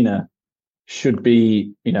 Argentina should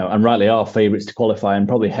be, and rightly are favourites to qualify, and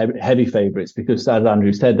probably heavy favourites because, as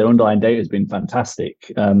Andrew said, their underlying data has been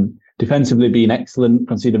fantastic. Defensively been excellent,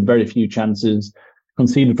 conceded very few chances,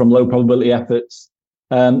 conceded from low probability efforts.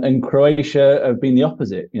 And Croatia have been the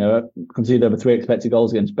opposite, conceded over 3 expected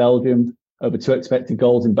goals against Belgium, over 2 expected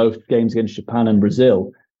goals in both games against Japan and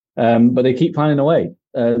Brazil. But they keep finding a way.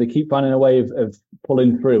 They keep finding a way of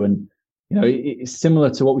pulling through. And, it's similar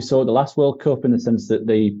to what we saw at the last World Cup in the sense that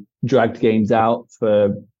they dragged games out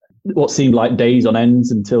for what seemed like days on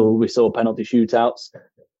ends until we saw penalty shootouts.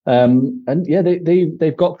 And yeah,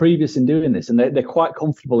 they've got previous in doing this, and they're quite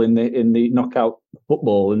comfortable in the knockout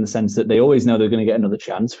football in the sense that they always know they're going to get another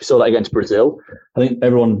chance. We saw that against Brazil. I think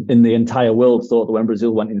everyone in the entire world thought that when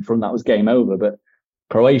Brazil went in front, that was game over. But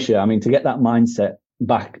Croatia, I mean, to get that mindset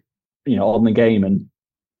back, on the game, and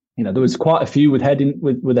there was quite a few with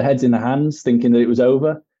the heads in the hands, thinking that it was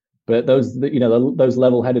over. But those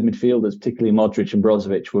level-headed midfielders, particularly Modric and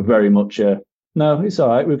Brozovic, were very much no, it's all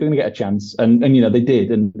right. We're going to get a chance, and they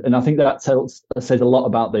did, and I think that says a lot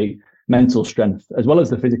about the mental strength as well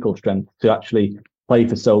as the physical strength to actually play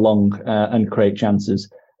for so long and create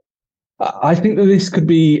chances. I think that this could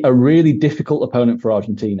be a really difficult opponent for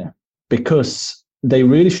Argentina because they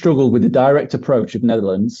really struggled with the direct approach of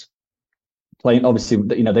Netherlands. Playing, obviously,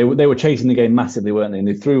 they were chasing the game massively, weren't they? And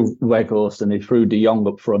they threw Weghorst and they threw De Jong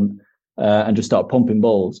up front and just started pumping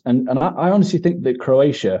balls. And I honestly think that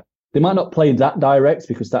Croatia, they might not play that direct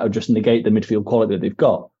because that would just negate the midfield quality that they've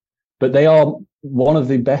got. But they are one of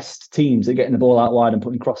the best teams at getting the ball out wide and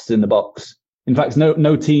putting crosses in the box. In fact,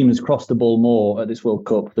 no team has crossed the ball more at this World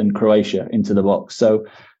Cup than Croatia into the box. So,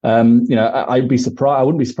 I'd be surprised. I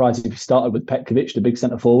wouldn't be surprised if he started with Petkovic, the big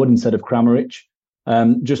centre forward, instead of Kramaric.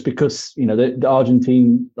 Just because the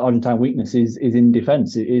Argentine weakness is in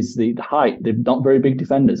defence. It is the height. They're not very big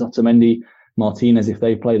defenders. Otamendi, Martinez, if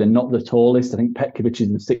they play, they're not the tallest. I think Petkovic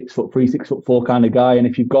is the 6'3", 6'4" kind of guy. And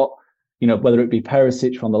if you've got, whether it be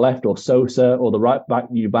Perisic from the left or Sosa or the right back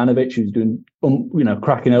Jubanovic, who's doing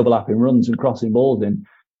cracking overlapping runs and crossing balls in,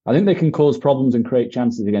 I think they can cause problems and create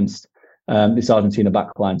chances against this Argentina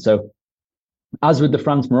backline. So, as with the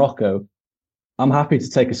France-Morocco, I'm happy to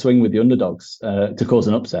take a swing with the underdogs to cause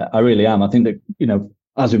an upset. I really am. I think that,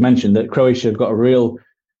 as we mentioned, that Croatia have got a real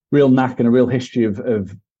knack and a real history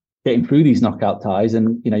of getting through these knockout ties.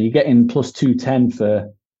 And, you get in plus 210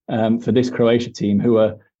 for this Croatia team, who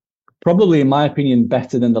are probably, in my opinion,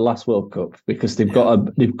 better than the last World Cup, because they've got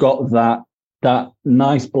that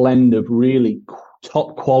nice blend of really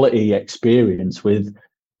top quality experience with,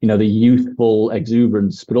 the youthful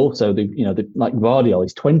exuberance, but also like Gvardiol,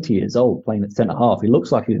 he's 20 years old playing at centre half. He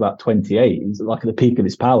looks like he's about 28. He's like at the peak of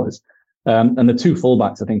his powers. And the two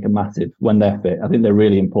fullbacks, I think, are massive when they're fit. I think they're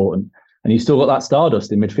really important. And you've still got that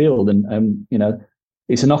stardust in midfield. And,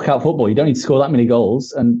 it's a knockout football. You don't need to score that many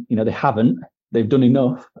goals. And, they haven't. They've done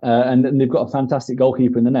enough. And they've got a fantastic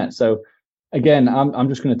goalkeeper in the net. So, again, I'm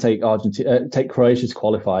just going to take Croatia to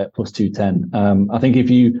qualify at plus 210. I think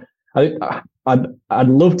I'd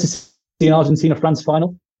love to see an Argentina-France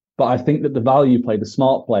final, but I think that the value play, the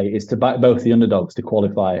smart play, is to back both the underdogs to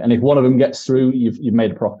qualify. And if one of them gets through, you've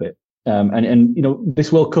made a profit. And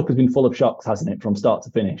this World Cup has been full of shocks, hasn't it, from start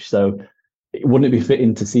to finish? So wouldn't it be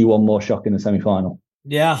fitting to see one more shock in the semi-final?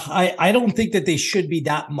 Yeah, I don't think that they should be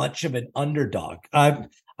that much of an underdog. I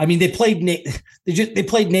mean, they played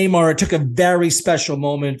Neymar. It took a very special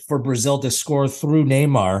moment for Brazil to score through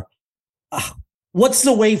Neymar. What's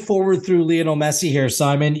the way forward through Lionel Messi here,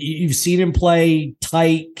 Simon? You've seen him play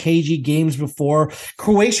tight, cagey games before.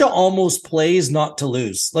 Croatia almost plays not to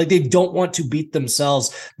lose. Like, they don't want to beat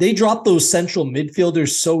themselves. They drop those central midfielders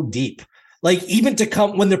so deep. Like, even to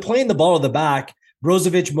come when they're playing the ball at the back,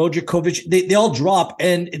 Brozovic, Modric, they all drop,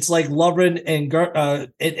 and it's like Lovren and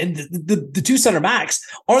the two center backs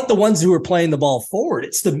aren't the ones who are playing the ball forward.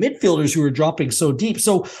 It's the midfielders who are dropping so deep.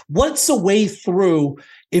 So what's the way through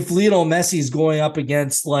if Lionel Messi is going up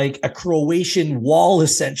against like a Croatian wall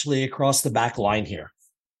essentially across the back line here?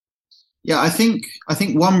 Yeah, I think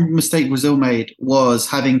one mistake Brazil made was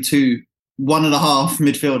having 1.5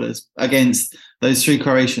 midfielders against those three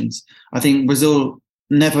Croatians. I think Brazil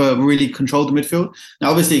never really controlled the midfield. Now,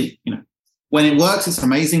 obviously, when it works, it's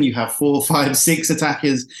amazing. You have 4, 5, 6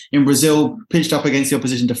 attackers in Brazil pitched up against the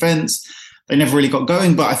opposition defense. They never really got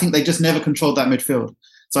going, but I think they just never controlled that midfield.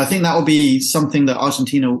 So I think that will be something that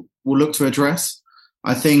Argentina will look to address.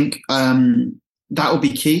 I think that will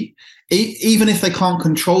be key. Even if they can't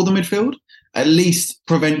control the midfield, at least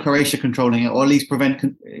prevent Croatia controlling it, or at least prevent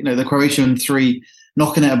the Croatian three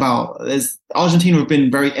knocking it about. Argentina have been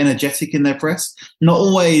very energetic in their press, not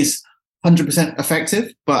always 100%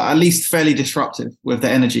 effective, but at least fairly disruptive with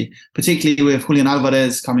their energy, particularly with Julian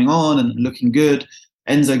Alvarez coming on and looking good.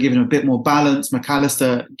 Enzo giving a bit more balance,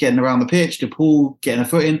 McAllister getting around the pitch, DePaul getting a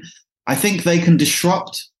foot in. I think they can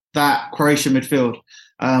disrupt that Croatian midfield.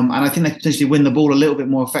 And I think they can potentially win the ball a little bit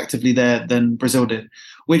more effectively there than Brazil did.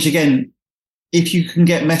 Which, again, if you can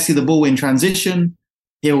get Messi the ball in transition,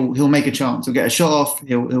 he'll make a chance. He'll get a shot off.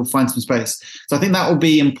 He'll find some space. So I think that will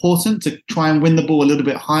be important to try and win the ball a little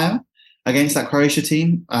bit higher against that Croatia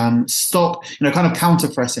team. Stop, kind of counter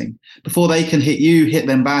pressing. Before they can hit you, hit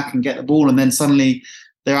them back and get the ball, and then suddenly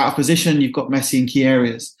they're out of position. You've got Messi in key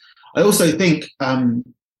areas. I also think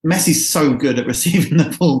Messi's so good at receiving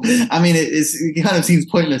the ball. I mean, it kind of seems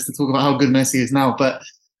pointless to talk about how good Messi is now, but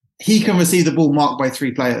he can receive the ball marked by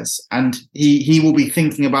 3 players, and he will be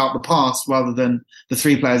thinking about the pass rather than the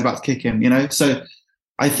 3 players about to kick him, So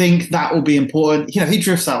I think that will be important. He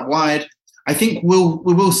drifts out wide. I think we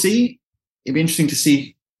will see. It'd be interesting to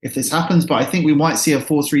see if this happens, but I think we might see a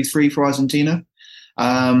 4-3-3 for Argentina,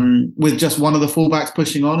 with just one of the fullbacks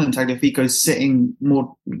pushing on and Tagliafico sitting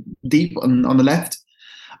more deep on the left.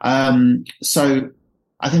 So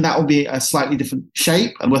I think that will be a slightly different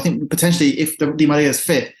shape. And I think potentially if Di Maria is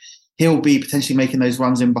fit, he'll be potentially making those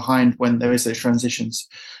runs in behind when there is those transitions.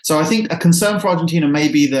 So I think a concern for Argentina may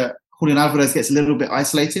be that Julian Alvarez gets a little bit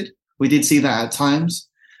isolated. We did see that at times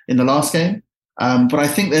in the last game. But I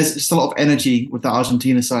think there's just a lot of energy with the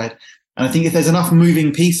Argentina side. And I think if there's enough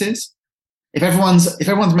moving pieces, if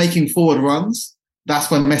everyone's making forward runs, that's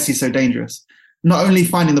when Messi's so dangerous. Not only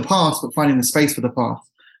finding the pass, but finding the space for the pass.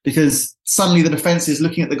 because suddenly the defense is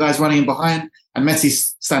looking at the guys running in behind and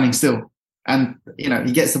Messi's standing still. And,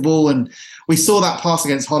 he gets the ball, and we saw that pass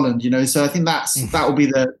against Holland, so I think that will be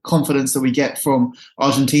the confidence that we get from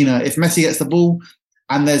Argentina. If Messi gets the ball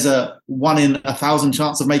and there's a 1 in 1,000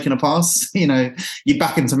 chance of making a pass, you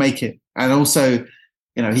back him to make it. And also,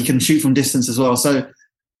 he can shoot from distance as well. So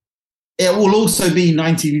it will also be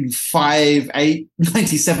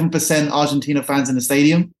 97% Argentina fans in the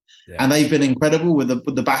stadium. Yeah. And they've been incredible with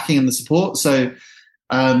the backing and the support. So,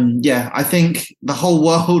 I think the whole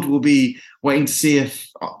world will be waiting to see if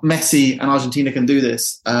Messi and Argentina can do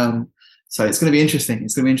this. So it's going to be interesting.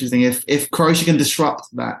 It's going to be interesting if Croatia can disrupt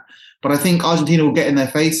that. But I think Argentina will get in their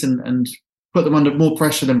face and put them under more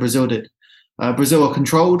pressure than Brazil did. Brazil are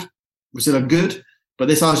controlled. Brazil are good. But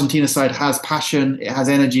this Argentina side has passion. It has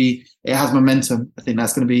energy. It has momentum. I think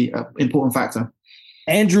that's going to be an important factor.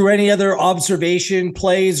 Andrew, any other observation,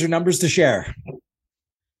 plays, or numbers to share?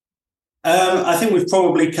 I think we've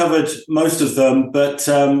probably covered most of them, but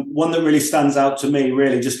one that really stands out to me,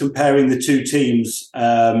 really, just comparing the two teams,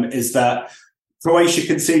 is that Croatia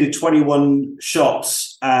conceded 21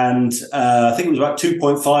 shots and I think it was about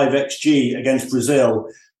 2.5 XG against Brazil,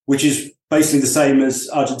 which is basically the same as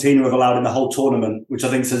Argentina have allowed in the whole tournament, which I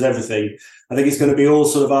think says everything. I think it's going to be all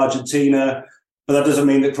sort of Argentina, but that doesn't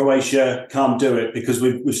mean that Croatia can't do it, because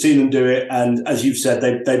we've seen them do it. And as you've said,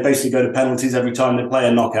 they basically go to penalties every time they play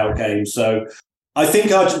a knockout game. So I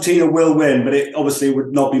think Argentina will win, but it obviously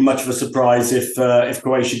would not be much of a surprise if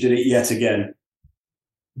Croatia did it yet again.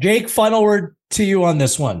 Jake, final word to you on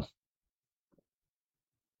this one.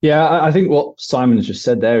 Yeah, I think what Simon has just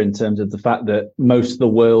said there in terms of the fact that most of the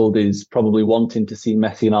world is probably wanting to see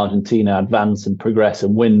Messi and Argentina advance and progress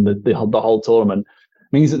and win the whole tournament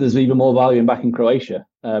means that there's even more value in backing Croatia,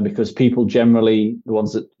 because people generally, the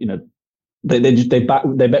ones that, they bet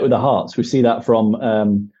with their hearts. We see that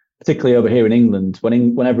from particularly over here in England.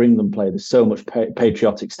 Whenever England play, there's so much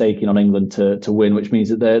patriotic staking on England to win, which means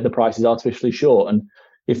that the price is artificially short. And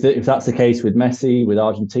if that's the case with Messi, with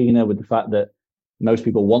Argentina, with the fact that most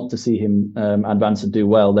people want to see him advance and do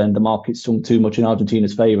well, then the market's swung too much in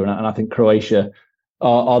Argentina's favour. And I think Croatia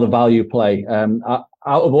are the value play. Out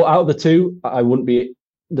of the two, I wouldn't be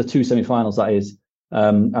the two semi-finals, that is.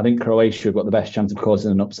 I think Croatia have got the best chance of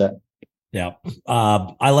causing an upset. Yeah.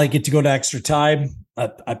 I like it to go to extra time.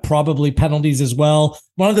 I probably penalties as well.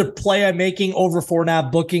 One other play I'm making, over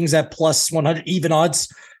 4.5 bookings at plus 100 even odds.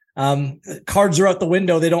 Cards are out the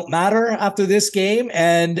window. They don't matter after this game.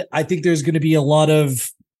 And I think there's going to be a lot of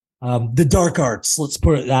the dark arts, let's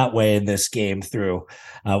put it that way, in this game through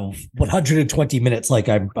 120 minutes, like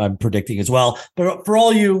I'm predicting as well. But for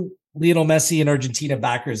all you Lionel Messi and Argentina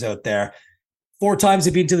backers out there, 4 times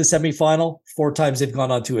they've been to the semifinal, 4 times they've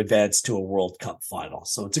gone on to advance to a World Cup final.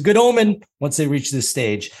 So it's a good omen. Once they reach this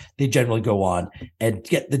stage, they generally go on and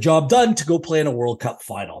get the job done to go play in a World Cup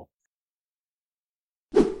final.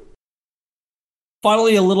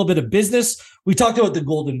 Finally, a little bit of business. We talked about the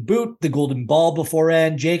Golden Boot, the Golden Ball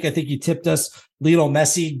beforehand. Jake, I think you tipped us Lionel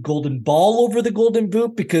Messi Golden Ball over the Golden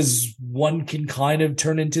Boot, because one can kind of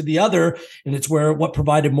turn into the other, and it's what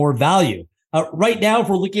provided more value. Right now, if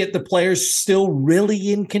we're looking at the players still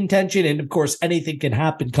really in contention, and of course, anything can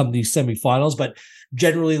happen come these semifinals, but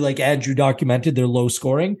generally, like Andrew documented, they're low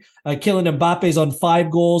scoring. Kylian Mbappe's on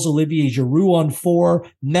 5 goals, Olivier Giroud on 4,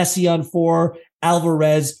 Messi on 4,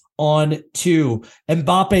 Alvarez on 2.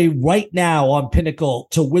 Mbappe right now on Pinnacle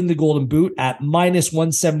to win the Golden Boot at minus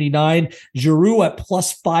 179, Giroud at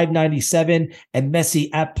plus 597, and Messi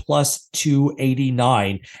at plus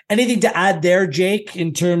 289. Anything to add there, Jake,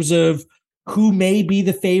 in terms of who may be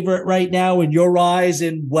the favorite right now in your eyes,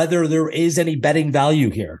 and whether there is any betting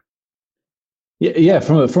value here? Yeah,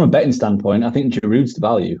 from a betting standpoint, I think Giroud's the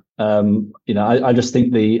value. I just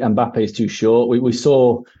think the Mbappe is too short. We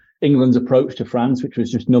saw England's approach to France, which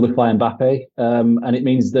was just nullify Mbappe, and it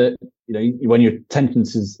means that when your attention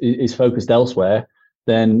is focused elsewhere,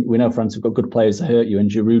 then we know France have got good players to hurt you, and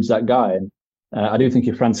Giroud's that guy. And I do think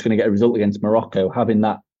if France is going to get a result against Morocco, having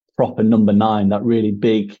that proper number 9, that really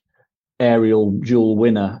big aerial dual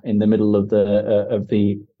winner in the middle of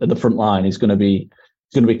the front line is going to be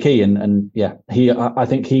key. And I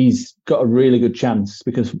think he's got a really good chance,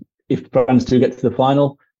 because if France do get to the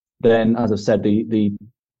final, then as I've said, the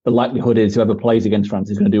likelihood is whoever plays against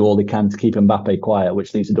France is going to do all they can to keep Mbappe quiet,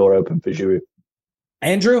 which leaves the door open for Giroud.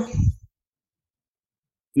 Andrew?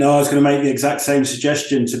 No, I was going to make the exact same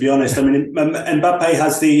suggestion, to be honest. I mean, Mbappe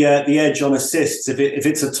has the edge on assists. If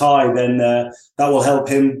it's a tie, then that will help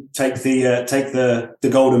him take the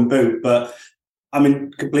Golden Boot. But I'm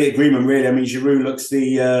in complete agreement, really. I mean, Giroud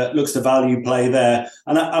looks the value play there,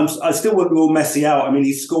 and I still wouldn't rule Messi out. I mean,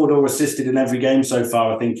 he's scored or assisted in every game so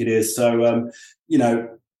far, I think it is. So,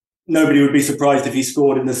 nobody would be surprised if he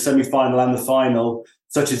scored in the semi-final and the final,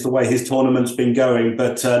 such as the way his tournament's been going.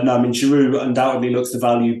 But no, I mean, Giroud undoubtedly looks the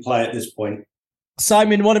value play at this point.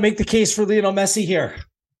 Simon, want to make the case for Lionel Messi here?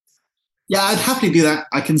 Yeah, I'd happily do that.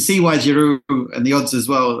 I can see why Giroud and the odds as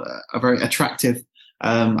well are very attractive.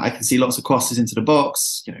 I can see lots of crosses into the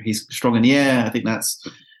box. He's strong in the air. I think that's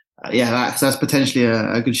potentially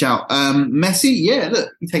a good shout. Messi, look,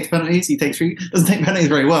 he takes penalties. He doesn't take penalties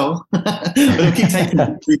very well, but he'll keep taking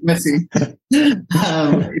them. Messi.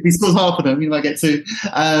 If he scores half of them, he might get two.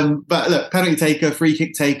 But look, penalty taker, free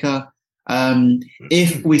kick taker.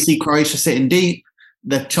 If we see Croatia sitting deep,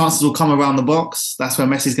 the chances will come around the box. That's where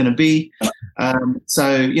Messi's going to be.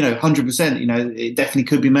 100%. It definitely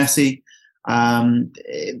could be Messi.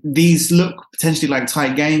 These look potentially like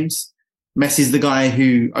tight games. Messi's the guy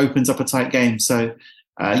who opens up a tight game. So,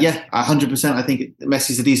 100%. I think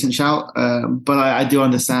Messi's a decent shout. But I do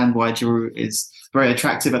understand why Giroud is very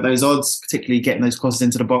attractive at those odds, particularly getting those crosses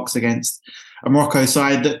into the box against a Morocco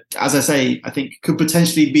side that, as I say, I think could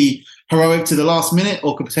potentially be heroic to the last minute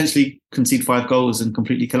or could potentially concede 5 goals and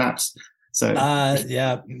completely collapse. So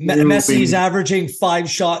Messi's averaging 5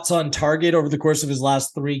 shots on target over the course of his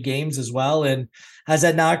last 3 games as well, and has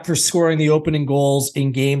that knack for scoring the opening goals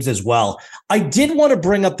in games as well. I did want to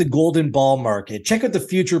bring up the golden ball market. Check out the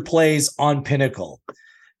future plays on Pinnacle,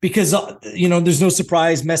 because there's no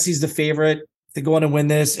surprise. Messi's the favorite to go on and win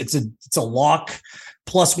this. It's a lock.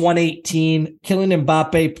 Plus 118, Kylian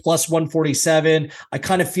Mbappe plus 147. I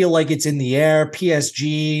kind of feel like it's in the air.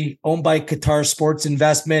 PSG, owned by Qatar Sports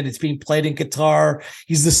Investment. It's being played in Qatar.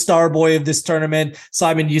 He's the star boy of this tournament.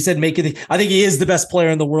 Simon, you said I think he is the best player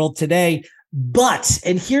in the world today. But,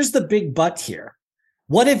 and here's the big but here.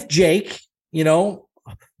 What if Jake,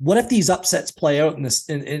 what if these upsets play out in this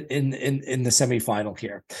in the semifinal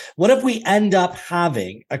here? What if we end up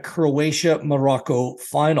having a Croatia-Morocco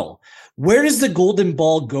final? Where does the golden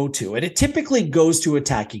ball go to? And it typically goes to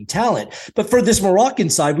attacking talent. But for this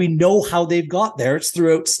Moroccan side, we know how they've got there. It's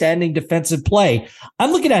through outstanding defensive play.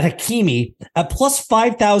 I'm looking at Hakimi at plus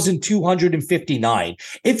 5,259.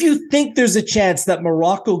 Think there's a chance that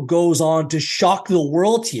Morocco goes on to shock the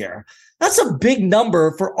world here, that's a big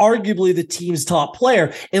number for arguably the team's top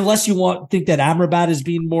player, unless you think that Amrabat is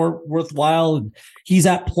being more worthwhile and he's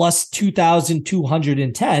at plus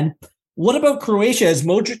 2,210. What about Croatia? Has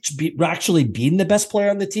Modric actually been the best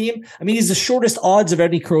player on the team? I mean, he's the shortest odds of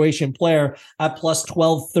any Croatian player at plus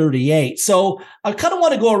 1,238. So I kind of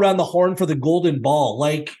want to go around the horn for the golden ball.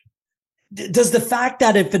 Like, does the fact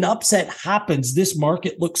that if an upset happens, this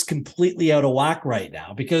market looks completely out of whack right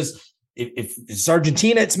now? Because if it's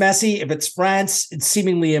Argentina, it's Messi. If it's France, it's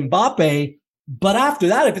seemingly Mbappe. But after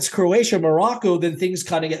that, if it's Croatia, Morocco, then things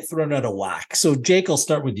kind of get thrown out of whack. So Jake, I'll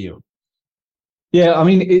start with you. Yeah, I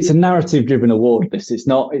mean, it's a narrative-driven award. It's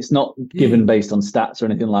not given based on stats or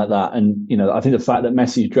anything like that. And I think the fact that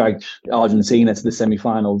Messi's dragged Argentina to the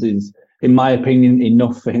semi-finals is, in my opinion,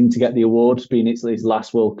 enough for him to get the award, being it's his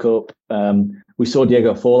last World Cup. We saw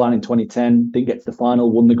Diego Forlan in 2010, didn't get to the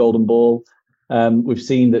final, won the Golden Ball. We've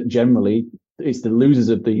seen that generally it's the losers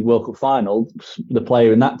of the World Cup final, the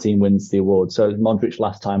player in that team wins the award. So Modric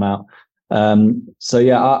last time out.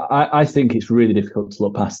 I think it's really difficult to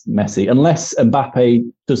look past Messi unless Mbappe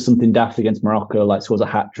does something daft against Morocco, like scores a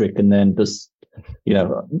hat-trick and then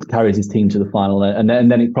carries his team to the final, and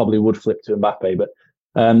then it probably would flip to Mbappe. But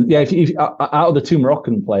if out of the 2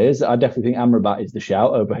 Moroccan players, I definitely think Amrabat is the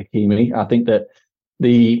shout over Hakimi. I think that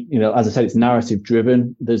as I said, it's narrative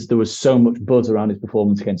driven. There was so much buzz around his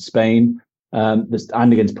performance against Spain,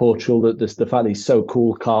 and against Portugal. That the fact that he's so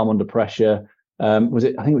cool, calm under pressure. I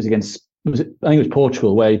think it was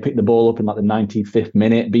Portugal where he picked the ball up in like the 95th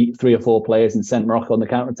minute, beat 3 or 4 players, and sent Morocco on the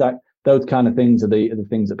counter-attack. Those kind of things are the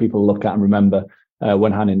things that people look at and remember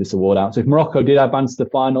when handing this award out. So if Morocco did advance to the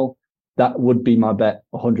final, that would be my bet.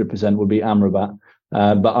 100% would be Amrabat.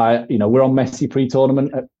 But we're on Messi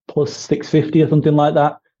pre-tournament at plus 650 or something like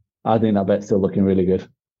that. I think that bet's still looking really good.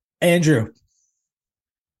 Andrew.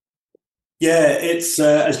 Yeah, it's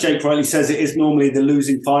as Jake rightly says, it is normally the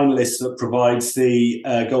losing finalist that provides the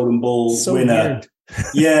Golden Ball winner. Weird.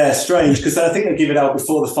 Yeah, strange, because I think they give it out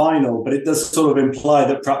before the final, but it does sort of imply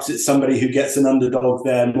that perhaps it's somebody who gets an underdog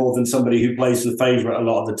there more than somebody who plays the favourite a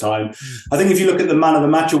lot of the time. I think if you look at the Man of the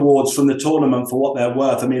Match awards from the tournament for what they're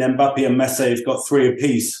worth, I mean, Mbappe and Messi have got 3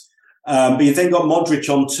 apiece, but you've then got Modric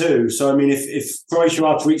on 2. So, I mean, if Croatia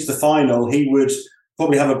are to reach the final, he would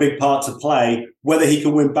probably have a big part to play. Whether he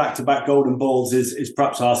can win back-to-back golden balls is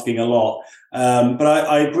perhaps asking a lot. But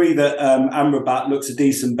I agree that Amrabat looks a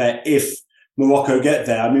decent bet if Morocco get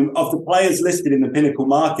there. I mean, of the players listed in the Pinnacle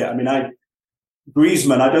market, I mean,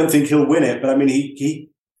 Griezmann, I don't think he'll win it, but I mean, he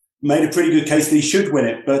made a pretty good case that he should win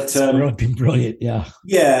it. But been brilliant, yeah.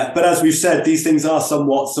 Yeah, but as we've said, these things are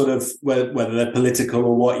somewhat sort of, whether they're political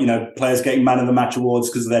or what, players getting man of the match awards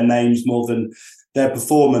because of their names more than their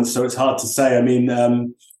performance. So it's hard to say. I mean,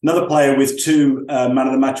 another player with 2 man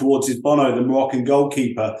of the match awards is Bono, the Moroccan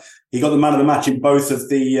goalkeeper. He got the man of the match in both of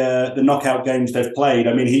the knockout games they've played.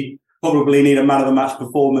 I mean, he probably need a man of the match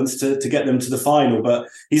performance to get them to the final, but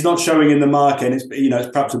he's not showing in the market, and it's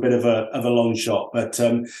perhaps a bit of a long shot. But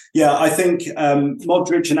I think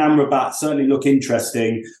Modric and Amrabat certainly look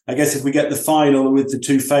interesting. I guess if we get the final with the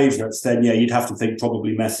 2 favourites, then you'd have to think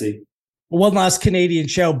probably Messi. One last Canadian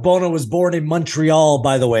shout. Bono was born in Montreal,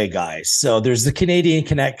 by the way, guys. So there's the Canadian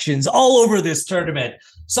connections all over this tournament.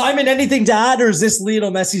 Simon, anything to add, or is this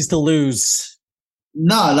Lionel Messi's to lose?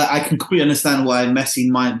 No, I can completely understand why Messi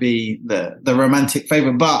might be the romantic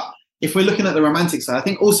favourite. But if we're looking at the romantic side, I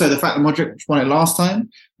think also the fact that Modric won it last time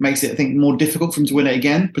makes it, I think, more difficult for him to win it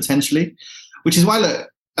again, potentially. Which is why, look,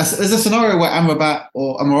 there's a scenario where Amrabat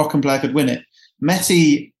or a Moroccan player could win it.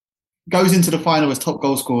 Messi goes into the final as top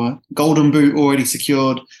goal scorer, golden boot already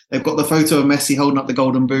secured. They've got the photo of Messi holding up the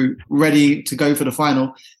golden boot, ready to go for the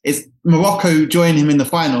final. Is Morocco join him in the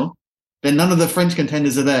final? Then none of the French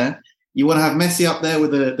contenders are there. You want to have Messi up there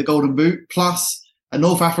with the golden boot, plus a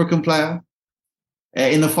North African player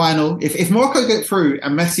in the final. If Morocco get through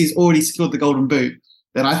and Messi's already secured the golden boot,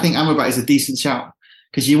 then I think Amrabat is a decent shout,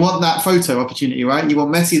 because you want that photo opportunity, right? You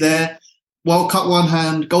want Messi there, World Cup one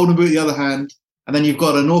hand, golden boot the other hand, and then you've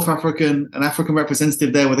got an African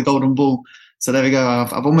representative there with a golden ball. So there we go.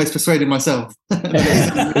 I've almost persuaded myself.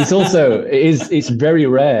 It's very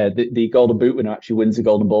rare that the golden boot winner actually wins the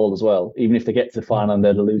golden ball as well, even if they get to the final and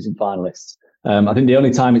they're the losing finalists. I think the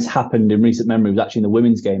only time it's happened in recent memory was actually in the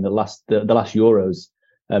women's game, the last Euros.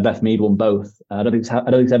 Beth Mead won both. I don't think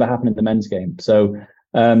it's ever happened in the men's game. So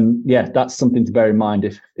that's something to bear in mind.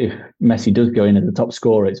 If Messi does go in as the top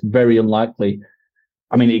scorer, it's very unlikely.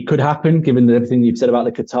 I mean, it could happen given everything you've said about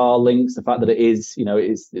the Qatar links, the fact that he's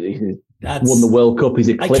won the World Cup. He's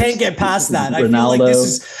eclipsed. I can't get past that.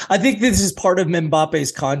 Ronaldo. I think this is part of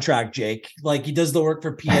Mbappe's contract, Jake. Like, he does the work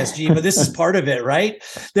for PSG, but this is part of it, right?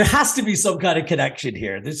 There has to be some kind of connection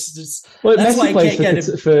here. That's Messi why I plays can't get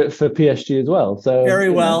it for PSG as well. So very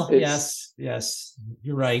well. Yes,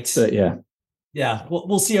 you're right. But yeah,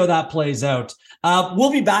 we'll see how that plays out.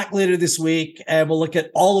 We'll be back later this week, and we'll look at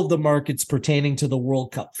all of the markets pertaining to the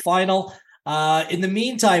World Cup final. In the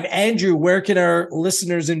meantime, Andrew, where can our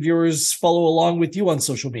listeners and viewers follow along with you on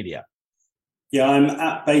social media? Yeah, I'm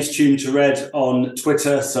at BaseTuneToRed on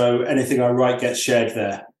Twitter, so anything I write gets shared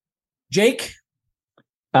there. Jake?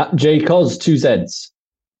 At JCos, 2 Zs.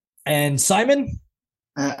 And Simon?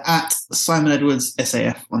 At Simon Edwards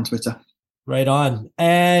SAF on Twitter. Right on.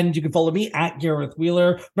 And you can follow me at Gareth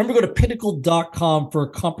Wheeler. Remember, go to pinnacle.com for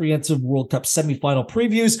comprehensive World Cup semifinal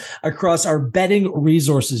previews across our betting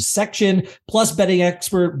resources section. Plus, betting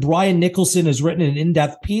expert Brian Nicholson has written an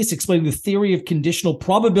in-depth piece explaining the theory of conditional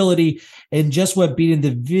probability and just what beating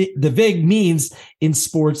the VIG means in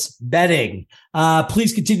sports betting.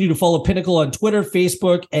 Please continue to follow Pinnacle on Twitter,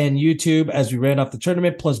 Facebook, and YouTube as we round off the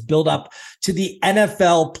tournament, plus build up to the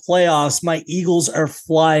NFL playoffs. My Eagles are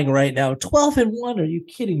flying right now. 12-1. Are you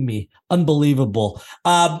kidding me? Unbelievable.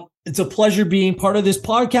 It's a pleasure being part of this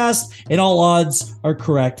podcast, and all odds are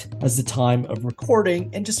correct as the time of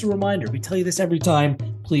recording. And just a reminder, we tell you this every time,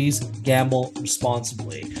 please gamble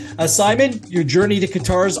responsibly. Simon, your journey to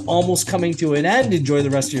Qatar is almost coming to an end. Enjoy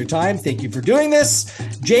the rest of your time. Thank you for doing this.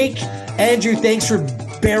 Jake, Andrew, thanks for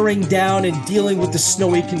bearing down and dealing with the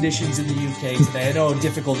snowy conditions in the UK today. I know how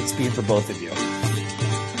difficult it's been for both of you.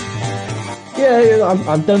 Yeah,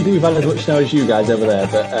 I don't think we've had as much snow as you guys over there,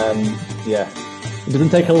 but it doesn't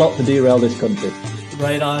take a lot to derail this country.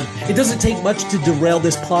 Right on. It doesn't take much to derail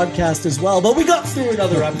this podcast as well, but we got through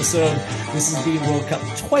another episode. This has been World Cup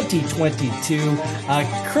 2022,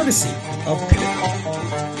 courtesy of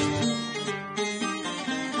Pinnacle.